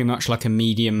 It's very much like a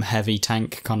medium heavy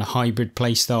tank kind of hybrid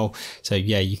playstyle, so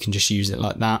yeah, you can just use it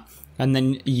like that. And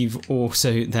then you've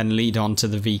also then lead on to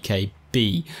the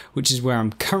VKB, which is where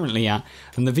I'm currently at,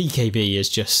 and the VKB is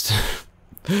just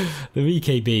the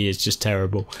VKB is just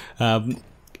terrible.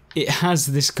 It has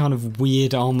this kind of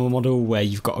weird armour model where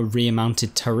you've got a rear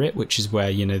mounted turret, which is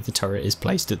where, you know, the turret is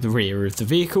placed at the rear of the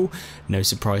vehicle. No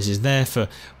surprises there for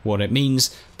what it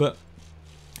means, but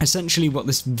essentially what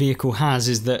this vehicle has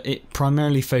is that it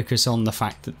primarily focuses on the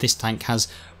fact that this tank has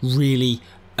really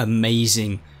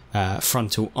amazing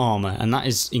frontal armour, and that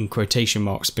is in quotation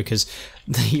marks because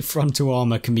the frontal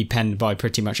armour can be penned by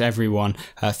pretty much everyone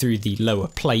through the lower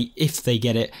plate if they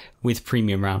get it with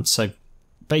premium rounds. So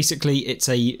basically it's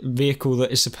a vehicle that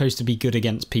is supposed to be good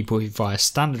against people who fire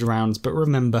standard rounds, but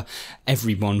remember,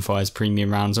 everyone fires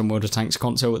premium rounds on World of Tanks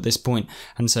console at this point,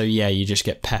 and so yeah, you just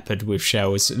get peppered with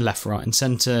shells left, right and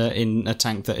centre in a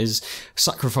tank that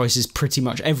sacrifices pretty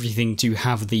much everything to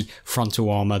have the frontal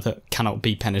armour that cannot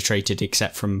be penetrated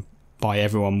except from by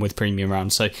everyone with premium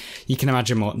rounds. So you can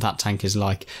imagine what that tank is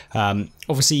like.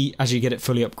 Obviously, as you get it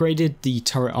fully upgraded, the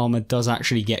turret armour does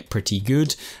actually get pretty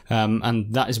good,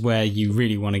 and that is where you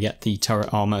really want to get the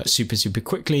turret armour super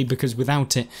quickly, because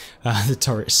without it, the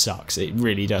turret sucks. It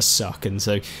really does suck. And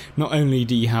so not only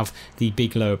do you have the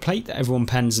big lower plate that everyone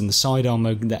pens and the side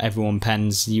armour that everyone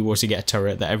pens, you also get a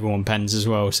turret that everyone pens as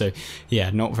well. So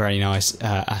yeah, not very nice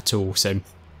at all. So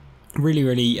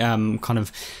really kind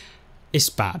of, it's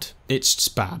bad. It's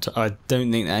just bad. I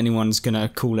don't think that anyone's going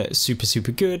to call it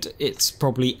super good. It's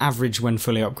probably average when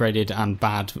fully upgraded and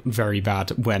bad, very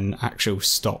bad when actual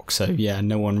stock. So yeah,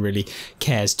 no one really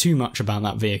cares too much about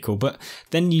that vehicle. But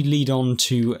then you lead on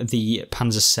to the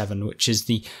Panzer VII, which is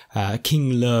the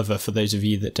King Lerva for those of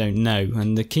you that don't know.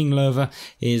 And the King Lerva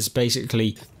is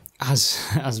basically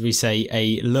as we say,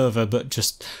 a Lerva, but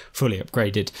just fully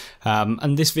upgraded.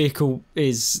 And this vehicle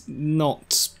is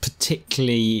not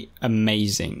particularly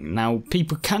amazing. Now,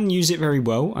 people can use it very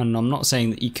well, and I'm not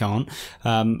saying that you can't,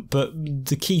 but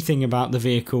the key thing about the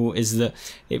vehicle is that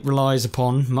it relies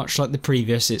upon, much like the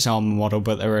previous, its armor model,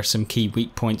 but there are some key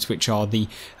weak points, which are the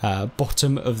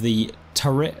bottom of the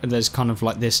turret. There's kind of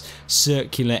like this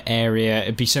circular area.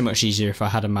 It'd be so much easier if I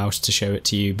had a mouse to show it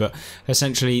to you, but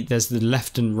essentially there's the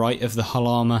left and right of the hull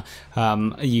armor.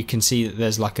 You can see that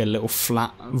there's like a little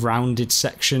flat rounded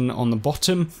section on the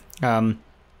bottom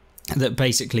that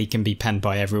basically can be penned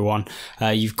by everyone.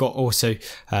 You've got also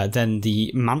then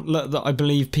the mantlet that I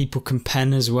believe people can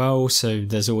pen as well, so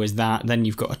there's always that. Then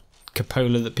you've got a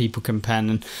cupola that people can pen,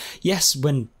 and yes,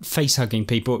 when face hugging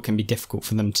people it can be difficult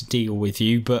for them to deal with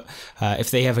you, but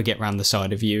if they ever get round the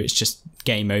side of you, it's just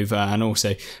game over. And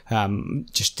also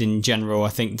just in general, I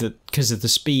think that because of the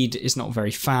speed, it's not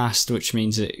very fast, which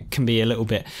means it can be a little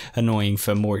bit annoying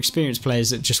for more experienced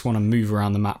players that just want to move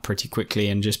around the map pretty quickly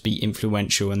and just be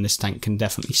influential, and this tank can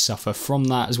definitely suffer from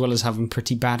that, as well as having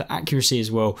pretty bad accuracy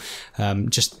as well.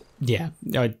 Yeah,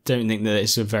 I don't think that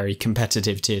it's a very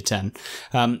competitive tier 10.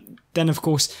 Then, of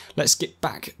course, let's get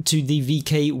back to the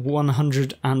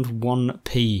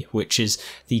VK101P, which is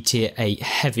the tier 8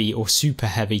 heavy or super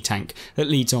heavy tank that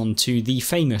leads on to the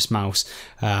famous mouse.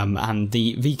 And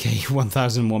the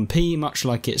VK1001P, much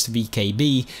like its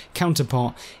VKB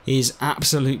counterpart, is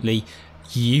absolutely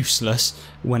useless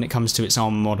when it comes to its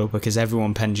armor model, because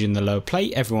everyone pens you in the lower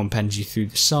plate, everyone pens you through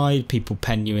the side, people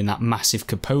pen you in that massive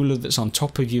cupola that's on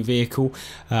top of your vehicle,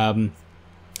 and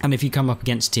if you come up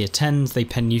against tier 10s, they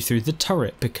pen you through the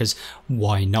turret, because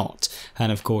why not?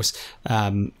 And of course,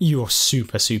 you're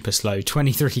super slow.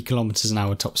 23 kilometers an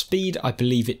hour top speed. I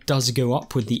believe it does go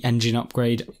up with the engine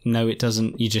upgrade. No, it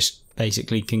doesn't. You just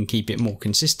basically can keep it more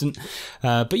consistent,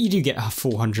 but you do get a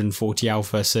 440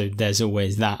 alpha, so there's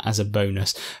always that as a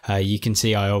bonus. You can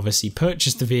see I obviously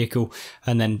purchased the vehicle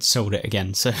and then sold it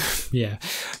again, so yeah,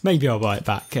 maybe I'll buy it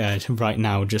back right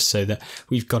now just so that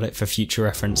we've got it for future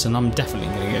reference. And I'm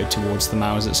definitely going to go towards the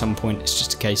Maus at some point. It's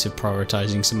just a case of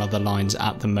prioritising some other lines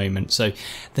at the moment. So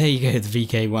there you go, the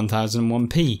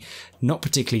VK1001P, not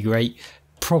particularly great.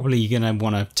 Probably going to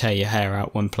want to tear your hair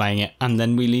out when playing it. And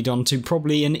then we lead on to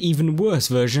probably an even worse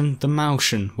version, the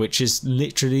Mauschen, which is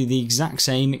literally the exact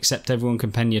same, except everyone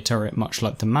can pen your turret much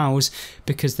like the Maus,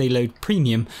 because they load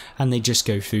premium and they just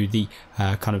go through the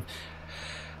kind of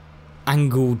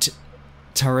angled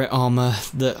turret armor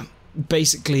that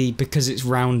basically, because it's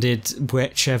rounded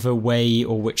whichever way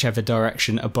or whichever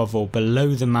direction above or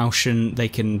below the Mauschen, they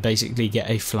can basically get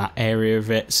a flat area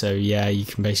of it. So yeah, you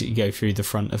can basically go through the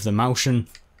front of the Mauschen,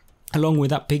 along with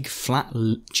that big flat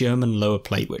German lower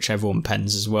plate, which everyone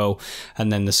pens as well,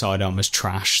 and then the side armor's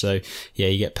trash, so yeah,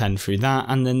 you get penned through that.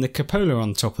 And then the cupola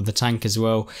on top of the tank as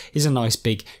well is a nice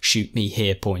big shoot me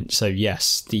here point. So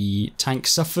yes, the tank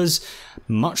suffers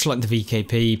much like the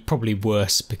VKP, probably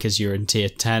worse because you're in tier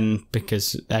 10,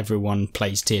 because everyone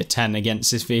plays tier 10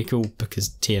 against this vehicle, because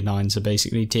tier 9s are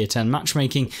basically tier 10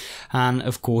 matchmaking. And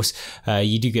of course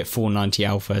you do get 490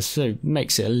 alpha, so it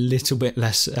makes it a little bit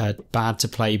less bad to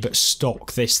play, but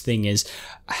stock, this thing is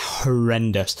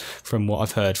horrendous from what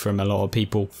I've heard from a lot of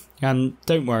people. And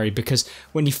don't worry, because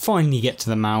when you finally get to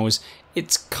the Maus,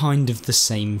 it's kind of the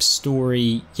same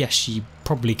story. Yes, you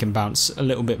probably can bounce a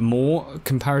little bit more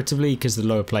comparatively, because the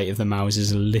lower plate of the Maus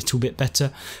is a little bit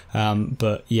better,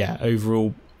 but yeah,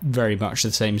 overall very much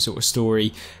the same sort of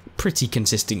story. Pretty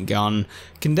consistent gun,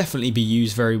 can definitely be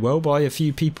used very well by a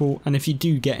few people, and if you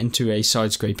do get into a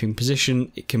side scraping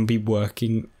position, it can be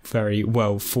working very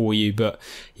well for you. But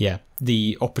yeah,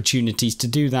 the opportunities to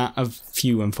do that are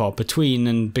few and far between,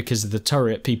 and because of the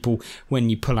turret, people, when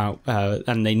you pull out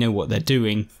and they know what they're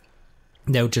doing,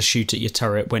 they'll just shoot at your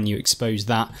turret when you expose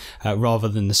that, rather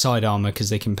than the side armor, because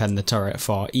they can pen the turret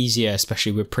far easier,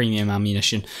 especially with premium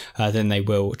ammunition, than they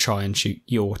will try and shoot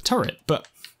your turret. But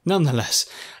nonetheless,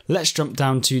 let's jump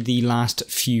down to the last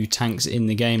few tanks in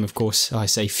the game. Of course, I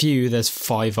say few, there's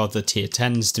 5 other tier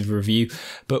 10s to review,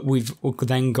 but we've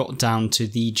then got down to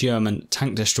the German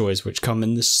tank destroyers, which come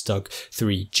in the Stug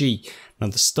 3G. Now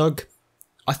the Stug,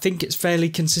 I think it's fairly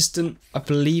consistent. I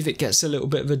believe it gets a little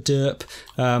bit of a derp.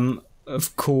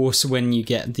 Of course, when you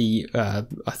get the,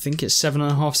 I think it's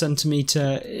 7.5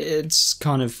 centimeter, it's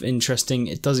kind of interesting.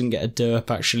 It doesn't get a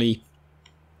derp actually,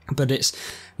 but it's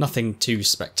nothing too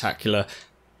spectacular.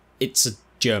 It's a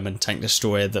German tank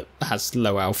destroyer that has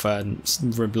low alpha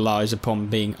and relies upon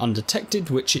being undetected,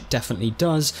 which it definitely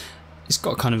does. It's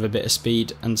got kind of a bit of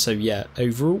speed, and so yeah,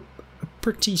 overall, a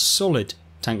pretty solid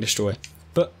tank destroyer.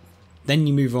 But Then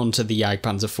you move on to the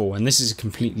Jagdpanzer 4, and this is a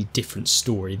completely different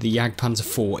story. The Jagdpanzer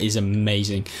 4 is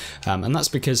amazing, and that's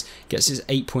because it gets its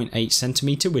 8.8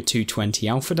 centimeter with 220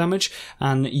 alpha damage,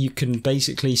 and you can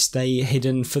basically stay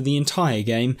hidden for the entire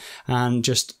game and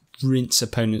just rinse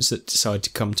opponents that decide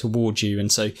to come towards you.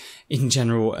 And so in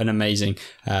general, an amazing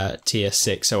tier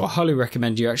 6. So I highly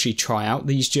recommend you actually try out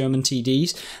these German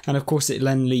TDs. And of course it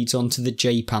then leads on to the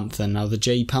J Panther. Now the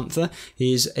J Panther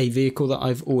is a vehicle that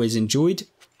I've always enjoyed.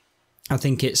 I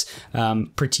think it's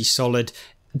pretty solid.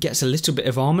 Gets a little bit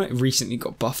of armor. It recently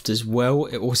got buffed as well.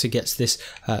 It also gets this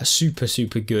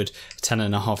super good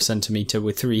 10.5 centimeter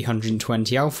with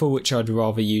 320 alpha, which I'd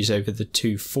rather use over the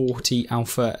 240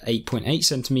 alpha 8.8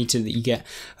 centimeter that you get.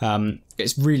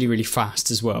 It's really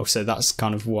fast as well, so that's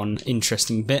kind of one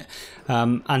interesting bit.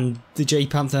 And the J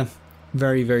Panther,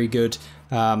 very good.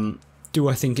 Do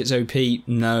I think it's OP?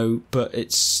 No, but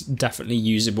it's definitely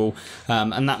usable.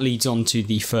 And that leads on to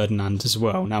the Ferdinand as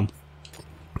well. Now,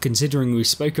 considering we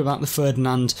spoke about the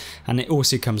Ferdinand, and it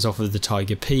also comes off of the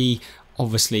Tiger P,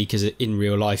 obviously because in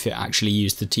real life it actually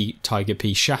used the Tiger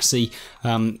P chassis,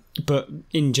 but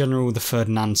in general the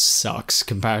Ferdinand sucks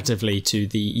comparatively to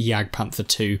the Jagdpanther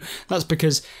 2. That's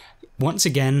because, once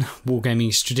again, Wargaming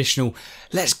is traditional.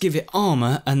 Let's give it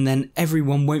armour and then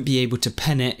everyone won't be able to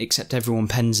pen it, except everyone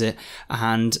pens it,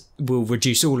 and we'll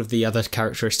reduce all of the other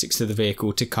characteristics of the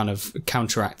vehicle to kind of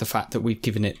counteract the fact that we've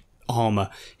given it armour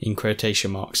in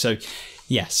quotation marks. So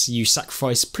yes, you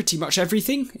sacrifice pretty much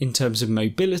everything in terms of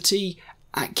mobility,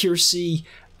 accuracy,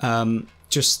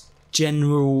 just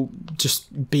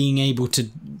being able to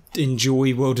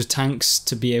enjoy World of Tanks,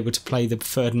 to be able to play the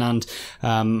Ferdinand,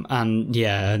 and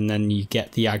then you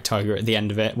get the Ag Tiger at the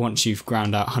end of it once you've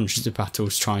ground out hundreds of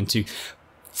battles trying to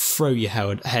throw your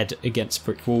head against a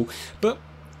brick wall. But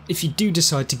if you do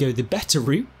decide to go the better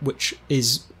route, which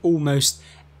is almost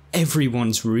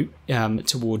everyone's route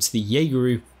towards the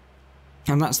Jaegeru,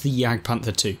 and that's the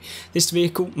Jagdpanther 2. This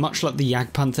vehicle, much like the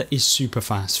Jagdpanther, is super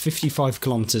fast, 55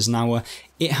 kilometers an hour.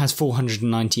 It has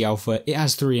 490 alpha, it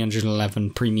has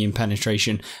 311 premium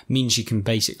penetration, means you can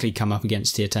basically come up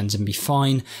against tier 10s and be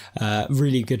fine.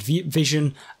 Really good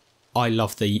vision. I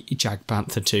love the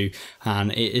Jagdpanther 2,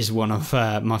 and it is one of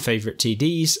my favourite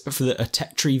TDs for a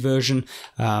tech tree version.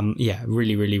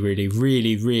 Really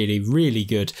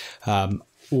good.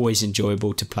 Always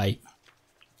enjoyable to play.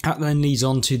 That then leads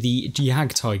on to the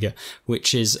Jag Tiger,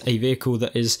 which is a vehicle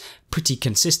that is pretty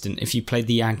consistent. If you played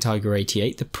the Jag Tiger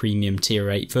 88, the premium tier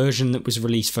 8 version that was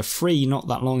released for free not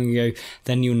that long ago,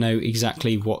 then you'll know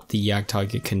exactly what the Jag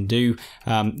Tiger can do.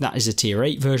 That is a tier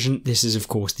 8 version. This is of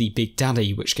course the Big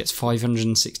Daddy, which gets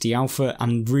 560 alpha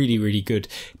and really good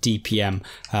DPM.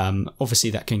 Obviously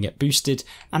that can get boosted,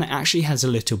 and it actually has a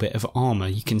little bit of armour.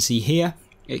 You can see here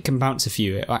it can bounce a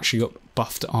few. It actually got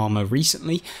buffed armour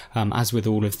recently, as with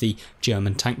all of the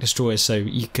German tank destroyers, so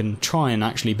you can try and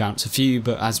actually bounce a few,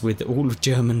 but as with all of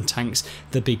German tanks,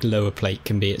 the big lower plate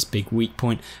can be its big weak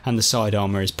point, and the side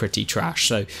armour is pretty trash.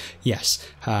 So yes,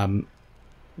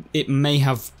 it may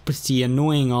have pretty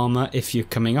annoying armour if you're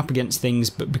coming up against things,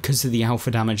 but because of the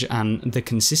alpha damage and the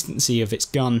consistency of its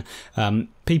gun,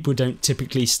 people don't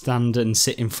typically stand and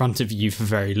sit in front of you for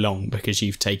very long because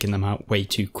you've taken them out way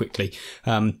too quickly.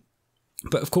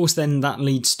 But of course then that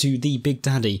leads to the Big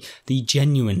Daddy, the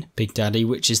genuine Big Daddy,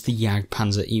 which is the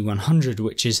Jagdpanzer E100,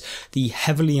 which is the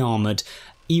heavily armoured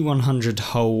E100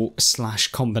 hull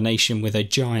 / combination with a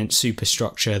giant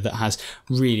superstructure that has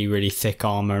really thick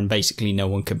armour, and basically no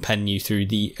one can pen you through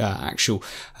the actual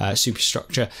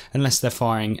superstructure unless they're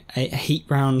firing heat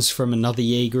rounds from another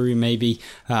Jaegeru maybe,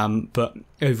 but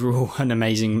overall an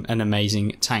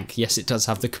amazing tank. Yes, it does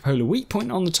have the cupola weak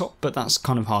point on the top, but that's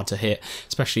kind of hard to hit,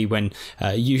 especially when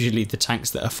usually the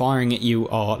tanks that are firing at you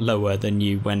are lower than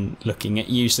you when looking at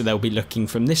you, so they'll be looking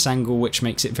from this angle, which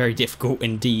makes it very difficult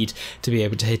indeed to be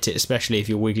able to hit it, especially if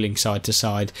you're wiggling side to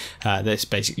side. There's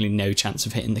basically no chance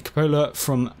of hitting the cupola.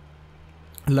 From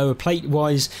lower plate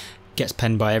wise, gets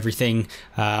penned by everything,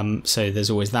 so there's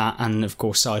always that, and of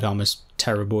course side armor's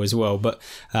terrible as well. But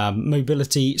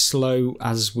mobility slow,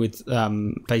 as with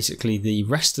basically the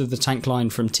rest of the tank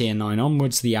line from tier 9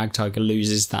 onwards. The Jag Tiger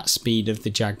loses that speed of the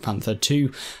Jagdpanther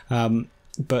 2,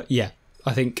 but yeah,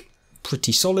 I think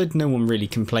pretty solid. No one really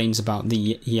complains about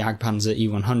the Jagdpanzer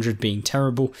E100 being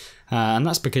terrible, and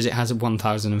that's because it has a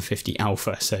 1050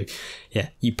 alpha, so yeah,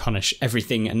 you punish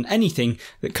everything and anything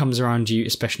that comes around you,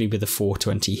 especially with a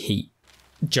 420 heat.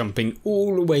 Jumping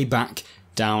all the way back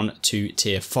down to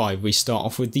tier 5, we start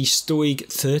off with the Stoig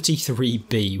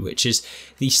 33B, which is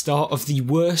the start of the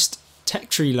worst tech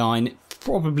tree line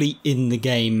probably in the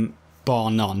game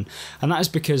bar none, and that is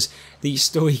because the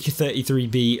Stoic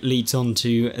 33B leads on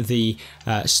to the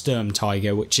Rhm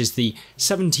Tiger, which is the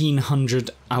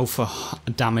 1700 alpha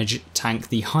damage tank,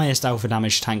 the highest alpha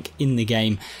damage tank in the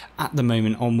game at the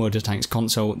moment on World of Tanks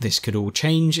console. This could all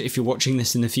change if you're watching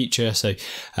this in the future, so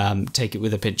take it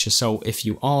with a pinch of salt if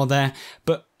you are there,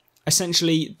 but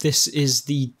essentially, this is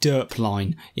the derp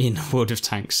line in World of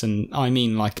Tanks, and I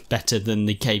mean like better than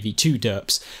the KV2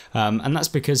 derps, and that's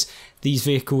because these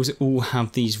vehicles all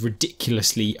have these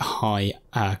ridiculously high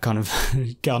kind of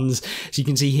guns. So you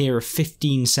can see here a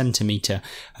 15cm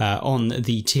on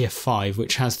the tier 5,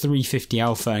 which has 350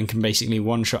 alpha and can basically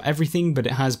one-shot everything, but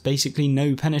it has basically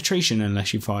no penetration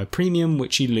unless you fire premium,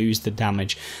 which you lose the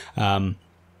damage.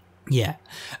 Yeah,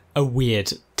 a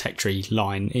weird tech tree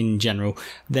line in general.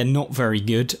 They're not very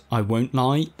good, I won't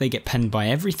lie. They get penned by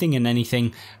everything and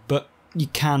anything, but you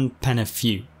can pen a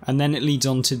few. And then it leads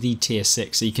on to the tier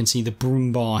 6. So you can see the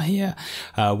Brumbar here,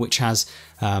 which has,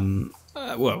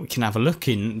 well, we can have a look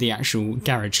in the actual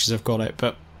garage because I've got it,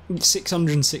 but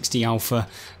 660 alpha.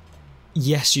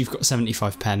 Yes, you've got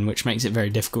 75 pen, which makes it very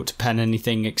difficult to pen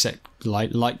anything except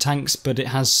light tanks, but it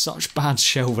has such bad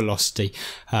shell velocity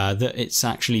that it's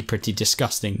actually pretty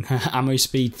disgusting. Ammo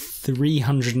speed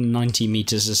 390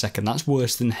 meters a second. That's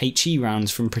worse than HE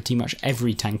rounds from pretty much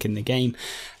every tank in the game,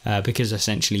 because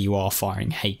essentially you are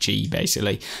firing HE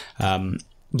basically.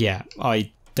 Yeah,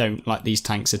 I don't like these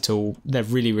tanks at all. They're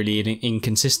really, really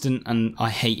inconsistent, and I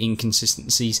hate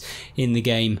inconsistencies in the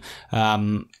game.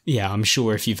 Yeah, I'm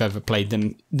sure if you've ever played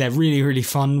them, they're really, really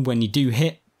fun when you do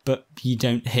hit, but you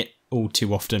don't hit all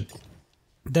too often.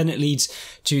 Then it leads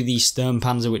to the Rhm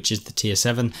Panzer, which is the tier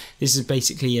 7. This is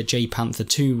basically a J Panther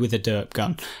 2 with a derp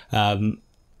gun.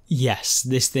 Yes,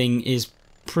 this thing is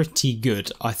pretty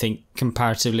good, I think,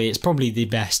 comparatively. It's probably the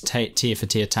best tier for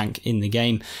tier tank in the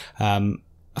game.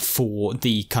 For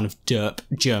the kind of derp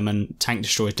German tank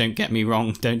destroyer. Don't get me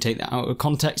wrong, don't take that out of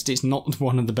context. It's not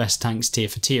one of the best tanks tier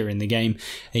for tier in the game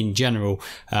in general,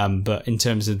 but in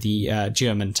terms of the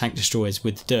German tank destroyers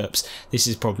with derps, this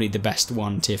is probably the best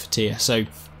one tier for tier. So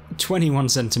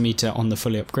 21cm on the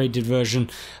fully upgraded version,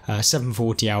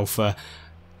 740 alpha,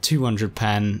 200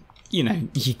 pen. You know,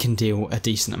 you can deal a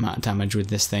decent amount of damage with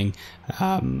this thing.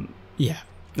 Yeah,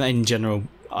 in general,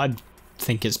 I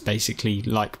think it's basically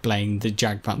like playing the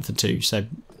Jag Panther 2, so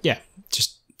yeah,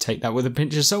 just take that with a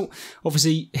pinch of salt.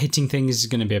 Obviously, hitting things is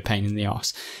going to be a pain in the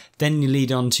arse. Then you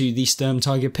lead on to the Rhm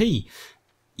Tiger P.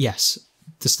 Yes,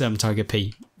 the Rhm Tiger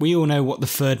P. We all know what the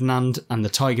Ferdinand and the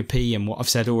Tiger P and what I've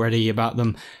said already about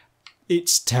them.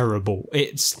 It's terrible.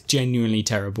 It's genuinely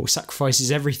terrible.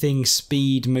 Sacrifices everything,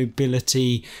 speed,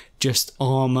 mobility, just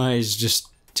armour is just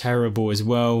terrible as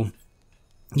well.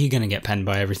 You're going to get penned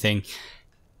by everything.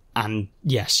 And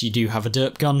yes, you do have a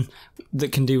derp gun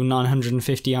that can do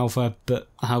 950 alpha, but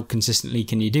how consistently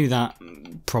can you do that?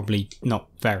 Probably not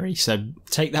very, so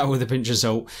take that with a pinch of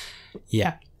salt.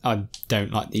 Yeah, I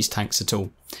don't like these tanks at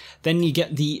all. Then you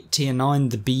get the tier 9,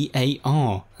 the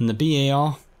BAR, and the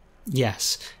BAR,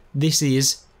 yes, this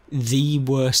is the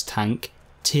worst tank,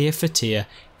 tier for tier,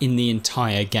 in the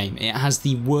entire game. It has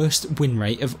the worst win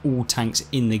rate of all tanks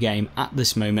in the game at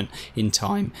this moment in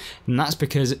time, and that's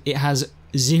because it has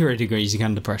 0 degrees of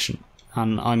gun depression,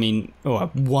 and I mean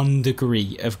 1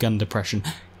 degree of gun depression.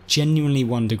 Genuinely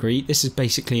 1 degree. This is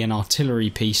basically an artillery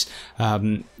piece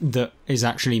that is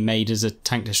actually made as a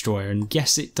tank destroyer, and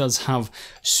yes, it does have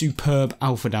superb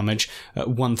alpha damage at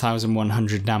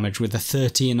 1100 damage with a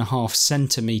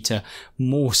 30.5cm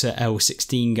Morser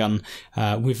L16 gun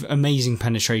with amazing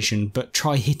penetration, but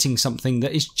try hitting something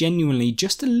that is genuinely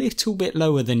just a little bit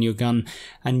lower than your gun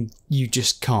and you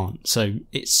just can't. So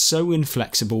it's so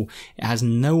inflexible, it has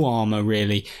no armour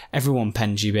really, everyone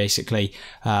pens you basically.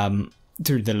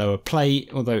 Through the lower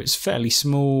plate, although it's fairly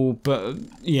small, but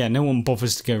yeah, no one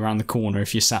bothers to go around the corner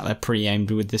if you're sat there pre-aimed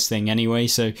with this thing anyway,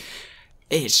 so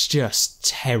it's just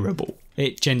terrible.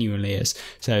 It genuinely is.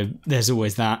 So there's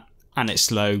always that, and it's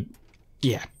slow.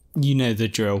 Yeah, you know the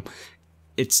drill.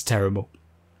 It's terrible.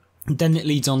 Then it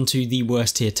leads on to the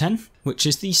worst tier 10, which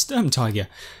is the Rhm Tiger,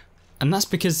 and that's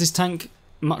because this tank,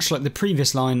 much like the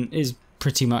previous line, is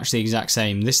pretty much the exact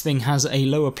same. This thing has a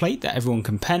lower plate that everyone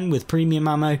can pen with premium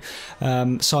ammo.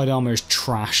 Side armor is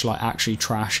trash, like actually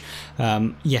trash.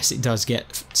 Yes, it does get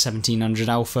 1700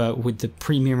 alpha with the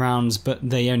premium rounds, but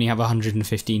they only have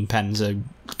 115 pen, so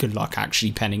good luck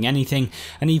actually penning anything.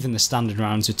 And even the standard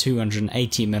rounds with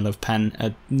 280 mil of pen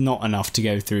are not enough to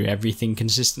go through everything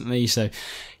consistently. So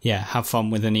yeah, have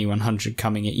fun with an E100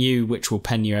 coming at you, which will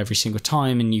pen you every single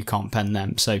time and you can't pen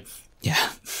them. So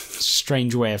yeah,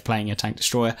 strange way of playing a tank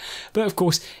destroyer. But of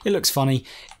course, it looks funny.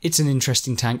 It's an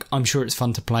interesting tank. I'm sure it's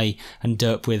fun to play and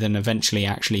derp with and eventually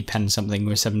actually pen something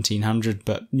with 1700.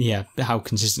 But yeah, how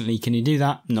consistently can you do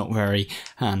that? Not very.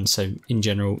 And so in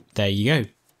general, there you go.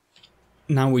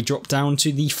 Now we drop down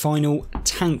to the final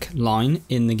tank line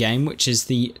in the game, which is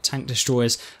the tank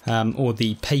destroyers, or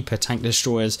the paper tank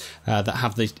destroyers that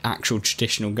have the actual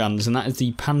traditional guns, and that is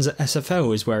the Panzer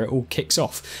SFL is where it all kicks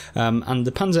off. And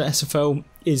the Panzer SFL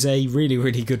is a really,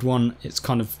 really good one. It's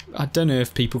kind of, I don't know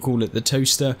if people call it the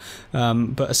toaster,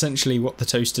 but essentially what the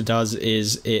toaster does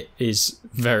is it is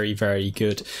very, very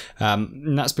good.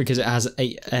 And that's because it has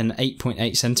an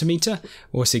 8.8 centimeter,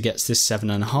 also gets this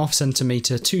 7.5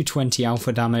 centimeter, 220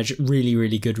 alpha damage, really,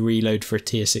 really good reload for a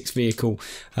tier 6 vehicle.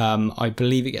 I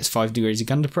believe it gets 5 degrees of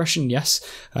gun depression, yes.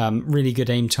 Really good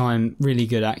aim time, really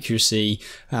good accuracy,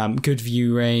 good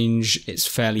view range. It's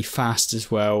fairly fast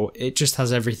as well. It just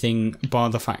has everything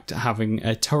bar the fact of having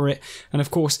a turret, and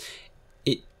of course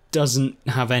it doesn't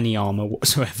have any armor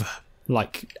whatsoever,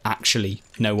 like actually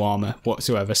no armor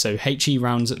whatsoever. So HE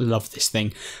rounds love this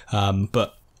thing,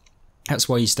 but that's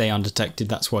why you stay undetected.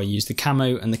 That's why you use the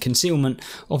camo and the concealment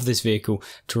of this vehicle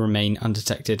to remain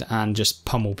undetected and just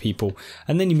pummel people.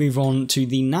 And then you move on to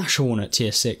the Nash Hornet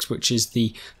tier 6, which is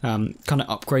the kind of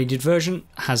upgraded version.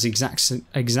 Has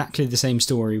exactly the same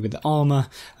story with the armor,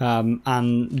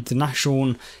 and the Nash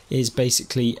Horn is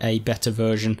basically a better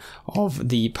version of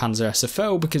the Panzer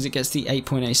SFL because it gets the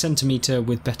 8.8 centimeter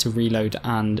with better reload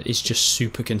and is just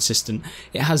super consistent.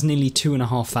 It has nearly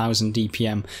 2,500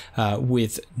 DPM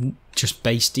with just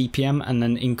base DPM, and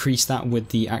then increase that with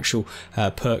the actual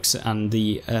perks and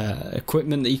the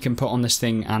equipment that you can put on this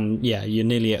thing, and yeah, you're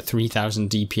nearly at 3,000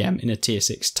 DPM in a tier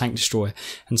 6 tank destroyer,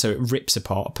 and so it rips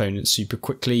apart opponents super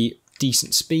quickly.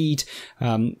 Decent speed,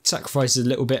 sacrifices a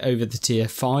little bit over the tier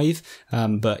 5,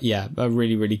 but yeah, a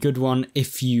really, really good one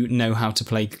if you know how to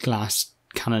play glass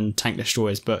cannon tank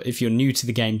destroyers. But if you're new to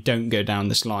the game, don't go down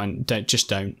this line. Don't.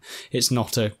 It's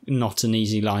not an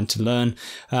easy line to learn.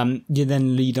 You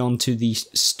then lead on to the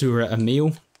Stura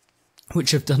Emil,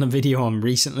 which I've done a video on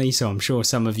recently, so I'm sure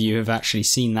some of you have actually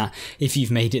seen that if you've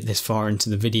made it this far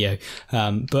into the video.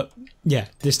 But yeah,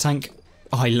 this tank,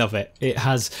 I love it. It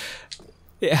has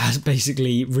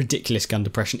basically ridiculous gun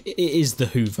depression. It is the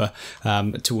Hoover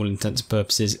to all intents and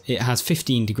purposes. It has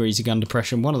 15 degrees of gun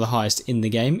depression, one of the highest in the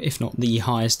game, if not the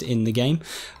highest in the game.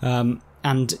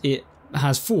 And it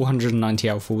has 490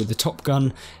 alpha with the top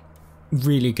gun.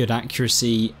 Really good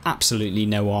accuracy, absolutely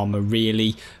no armor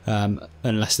really,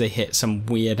 unless they hit some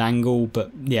weird angle,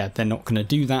 but yeah, they're not going to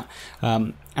do that.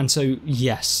 And so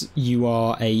yes, you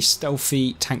are a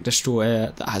stealthy tank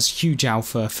destroyer that has huge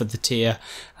alpha for the tier,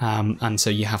 and so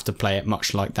you have to play it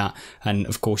much like that. And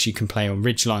of course you can play on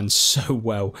ridgelines so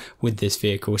well with this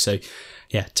vehicle, so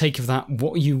yeah, take of that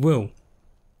what you will.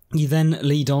 You then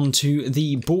lead on to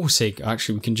the Borsig.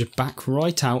 Actually, we can just back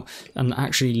right out and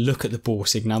actually look at the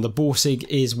Borsig. Now, the Borsig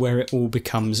is where it all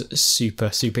becomes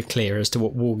super, super clear as to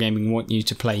what Wargaming want you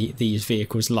to play these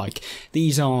vehicles like.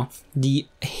 These are the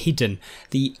hidden,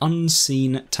 the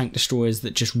unseen tank destroyers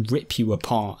that just rip you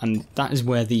apart, and that is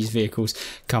where these vehicles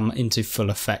come into full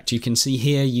effect. You can see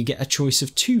here you get a choice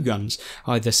of 2 guns,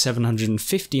 either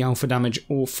 750 alpha damage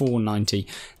or 490.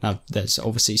 Now, there's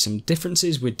obviously some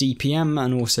differences with DPM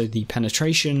and also the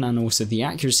penetration and also the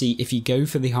accuracy if you go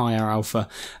for the higher alpha,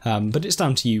 but it's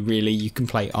down to you really. You can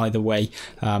play either way.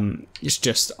 It's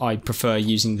just I prefer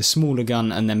using the smaller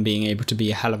gun and then being able to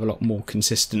be a hell of a lot more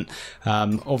consistent.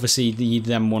 Obviously you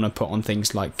then want to put on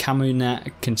things like camo net,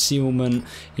 concealment,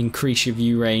 increase your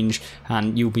view range,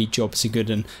 and you'll be job so good.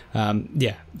 And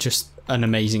yeah, just an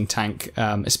amazing tank,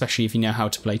 especially if you know how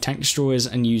to play tank destroyers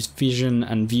and use vision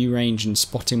and view range and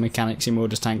spotting mechanics in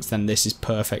World of Tanks, then this is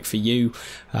perfect for you.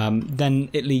 Then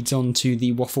it leads on to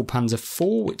the Rhm Panzer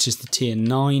 4, which is the tier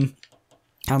 9.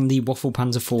 And the Rhm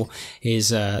Panzer 4 is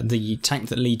the tank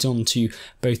that leads on to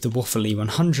both the Waffle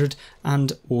 100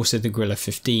 and also the Grilla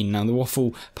 15. Now the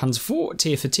Rhm Panzer 4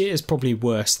 tier for tier is probably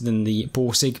worse than the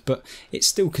Borsig, but it's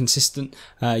still consistent.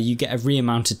 You get a rear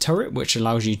mounted turret which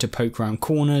allows you to poke around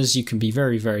corners. You can be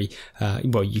very, very,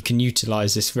 well, you can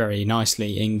utilise this very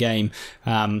nicely in game.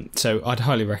 So I'd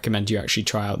highly recommend you actually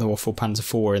try out the Rhm Panzer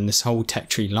 4 in this whole tech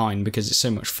tree line because it's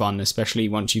so much fun, especially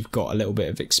once you've got a little bit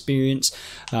of experience.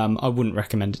 I wouldn't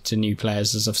recommend it to new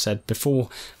players, as I've said before.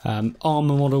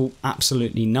 Armor model,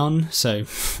 absolutely none, so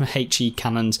HE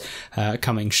cannons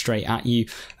coming straight at you,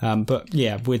 but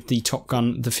yeah, with the top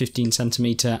gun, the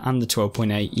 15cm and the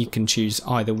 12.8, you can choose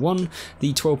either one.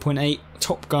 The 12.8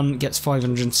 top gun gets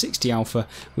 560 alpha,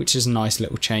 which is a nice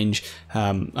little change,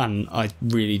 and I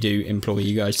really do implore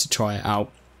you guys to try it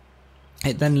out.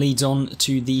 It then leads on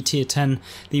to the tier 10,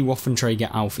 the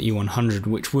Waffenträger Alpha E100,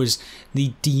 which was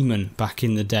the demon back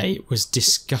in the day. It was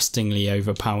disgustingly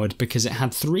overpowered because it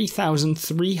had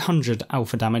 3,300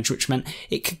 alpha damage, which meant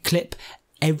it could clip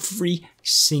every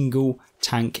single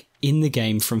tank in the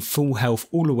game from full health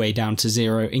all the way down to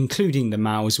 0, including the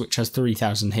Maus, which has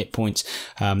 3,000 hit points.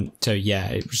 So yeah,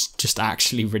 it was just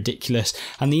actually ridiculous.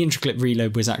 And the intraclip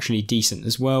reload was actually decent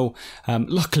as well.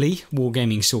 Luckily,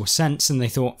 Wargaming saw sense and they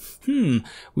thought,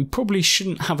 we probably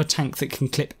shouldn't have a tank that can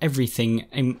clip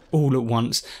everything all at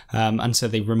once. And so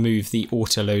they removed the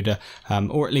autoloader,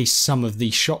 or at least some of the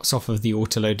shots off of the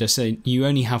autoloader. So you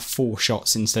only have 4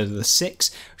 shots instead of the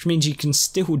 6, which means you can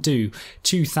still do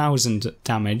 2,000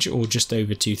 damage, or just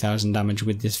over 2,000 damage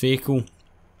with this vehicle.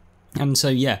 And so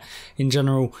yeah, in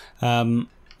general,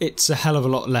 it's a hell of a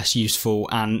lot less useful,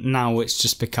 and now it's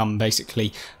just become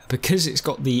basically, because it's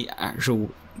got the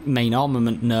actual main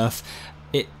armament nerf,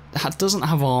 it doesn't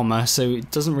have armour, so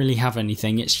it doesn't really have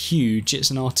anything. It's huge,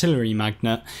 it's an artillery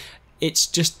magnet, it's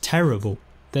just terrible.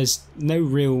 There's no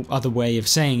real other way of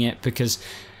saying it, because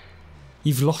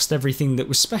you've lost everything that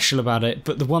was special about it.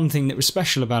 But the one thing that was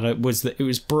special about it was that it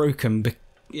was broken.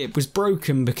 It was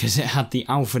broken because it had the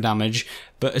alpha damage,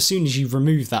 but as soon as you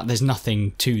remove that, there's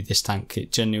nothing to this tank.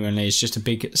 It genuinely is just a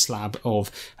big slab of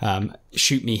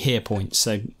shoot me here points.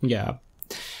 So yeah,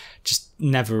 just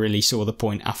never really saw the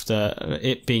point after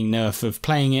it being nerfed of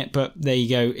playing it, but there you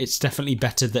go. It's definitely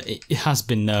better that it has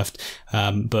been nerfed,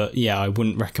 but yeah, I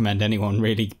wouldn't recommend anyone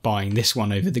really buying this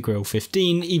one over the Grill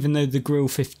 15, even though the Grill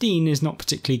 15 is not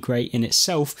particularly great in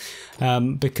itself,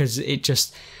 because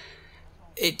it's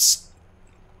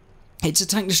a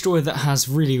tank destroyer that has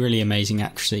really, really amazing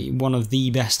accuracy. One of the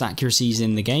best accuracies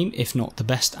in the game, if not the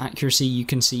best accuracy you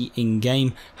can see in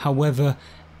game. However,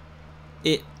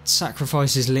 it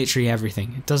sacrifices literally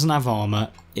everything. It doesn't have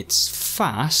armour, it's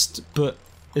fast, but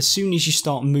as soon as you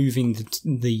start moving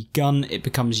the gun, it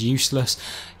becomes useless.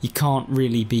 You can't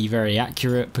really be very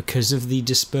accurate because of the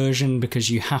dispersion,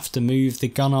 because you have to move. The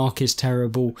gun arc is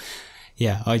terrible.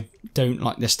 Yeah, I don't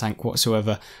like this tank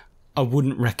whatsoever. I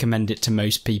wouldn't recommend it to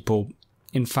most people.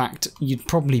 In fact, you'd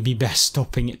probably be best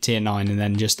stopping at tier 9 and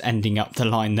then just ending up the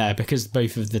line there, because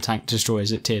both of the tank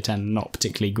destroyers at tier 10 are not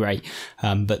particularly great.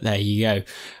 But there you go.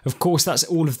 Of course, that's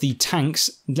all of the tanks.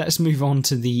 Let's move on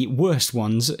to the worst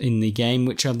ones in the game,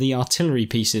 which are the artillery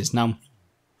pieces. Now,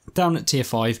 down at tier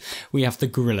 5, we have the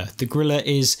Gorilla. The Gorilla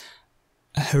is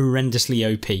horrendously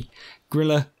OP.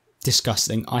 Gorilla,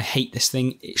 disgusting. I hate this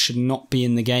thing. It should not be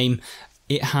in the game.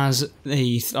 It has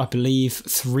I believe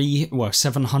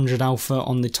 700 alpha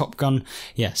on the top gun,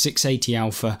 yeah, 680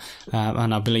 alpha,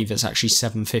 and I believe it's actually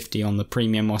 750 on the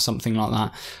premium or something like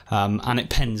that. And it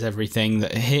pens everything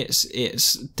that it hits.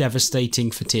 It's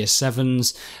devastating for tier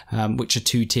 7s, which are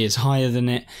 2 tiers higher than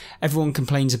it. Everyone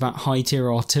complains about high tier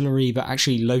artillery, but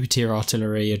actually low tier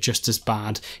artillery are just as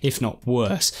bad, if not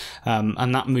worse.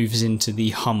 And that moves into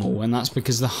the Hummel, and that's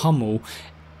because the Hummel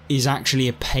is actually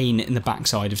a pain in the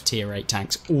backside of tier 8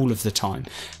 tanks all of the time.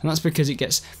 And that's because it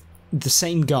gets the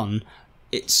same gun,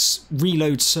 it's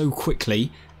reloads so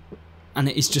quickly, and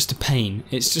it is just a pain.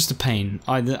 It's just a pain.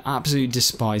 I absolutely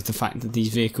despise the fact that these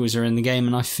vehicles are in the game,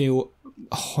 and I feel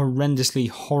horrendously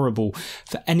horrible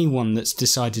for anyone that's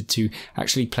decided to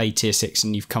actually play tier 6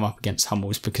 and you've come up against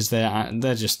Hummels, because they're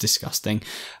just disgusting.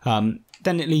 Then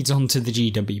it leads on to the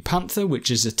GW Panther, which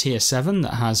is a tier 7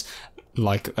 that has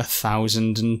like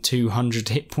 1,200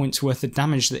 hit points worth of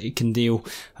damage that it can deal,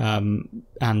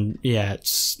 and yeah,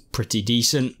 it's pretty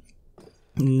decent.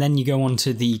 And then you go on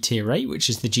to the tier 8, which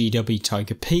is the GW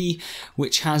Tiger P,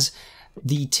 which has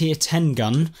the tier 10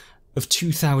 gun of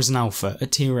 2,000 alpha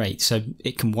at tier 8, so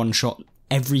it can one-shot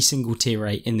every single tier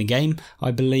 8 in the game.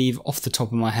 I believe, off the top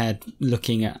of my head,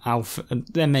 looking at alpha,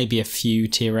 there may be a few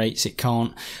tier 8s it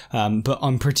can't, but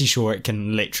I'm pretty sure it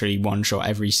can literally one-shot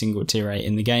every single tier 8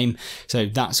 in the game. So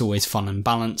that's always fun and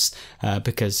balanced,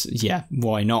 because yeah,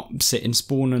 why not sit in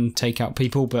spawn and take out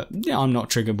people? But yeah, I'm not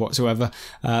triggered whatsoever.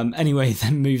 Anyway,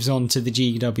 then moves on to the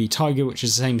GW Tiger, which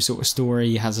is the same sort of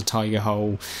story. It has a tiger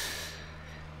hole.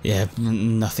 Yeah,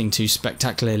 nothing too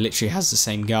spectacular. Literally has the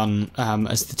same gun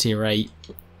as the tier 8.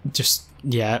 Just,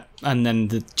 yeah. And then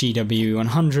the GW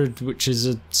 100, which is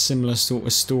a similar sort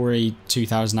of story.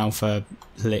 2,000 alpha,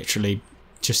 literally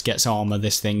just gets armor,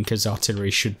 this thing, because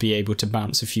artillery should be able to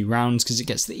bounce a few rounds, because it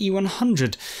gets the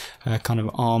E100 kind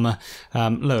of armor.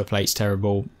 Lower plate's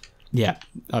terrible. Yeah,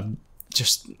 I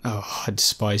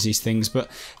despise these things. But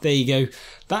there you go.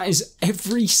 That is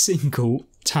every single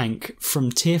tank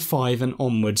from tier 5 and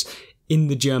onwards in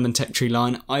the German tech tree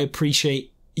line. I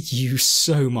appreciate you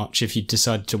so much if you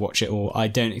decided to watch it all. I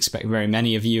don't expect very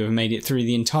many of you have made it through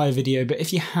the entire video, but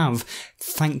if you have,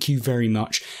 thank you very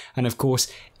much. And of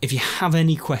course, if you have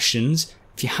any questions,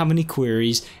 if you have any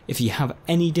queries, if you have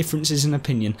any differences in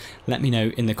opinion, let me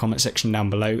know in the comment section down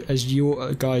below, as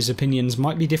your guys' opinions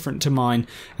might be different to mine.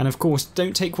 And of course,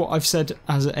 don't take what I've said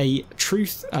as a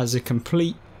truth, as a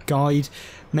complete guide.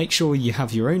 Make sure you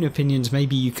have your own opinions.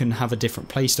 Maybe you can have a different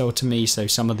playstyle to me, so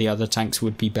some of the other tanks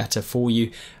would be better for you.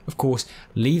 Of course,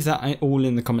 leave that all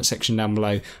in the comment section down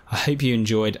below. I hope you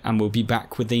enjoyed, and we'll be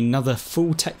back with another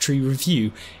full tech tree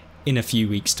review in a few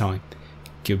weeks' time.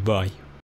 Goodbye.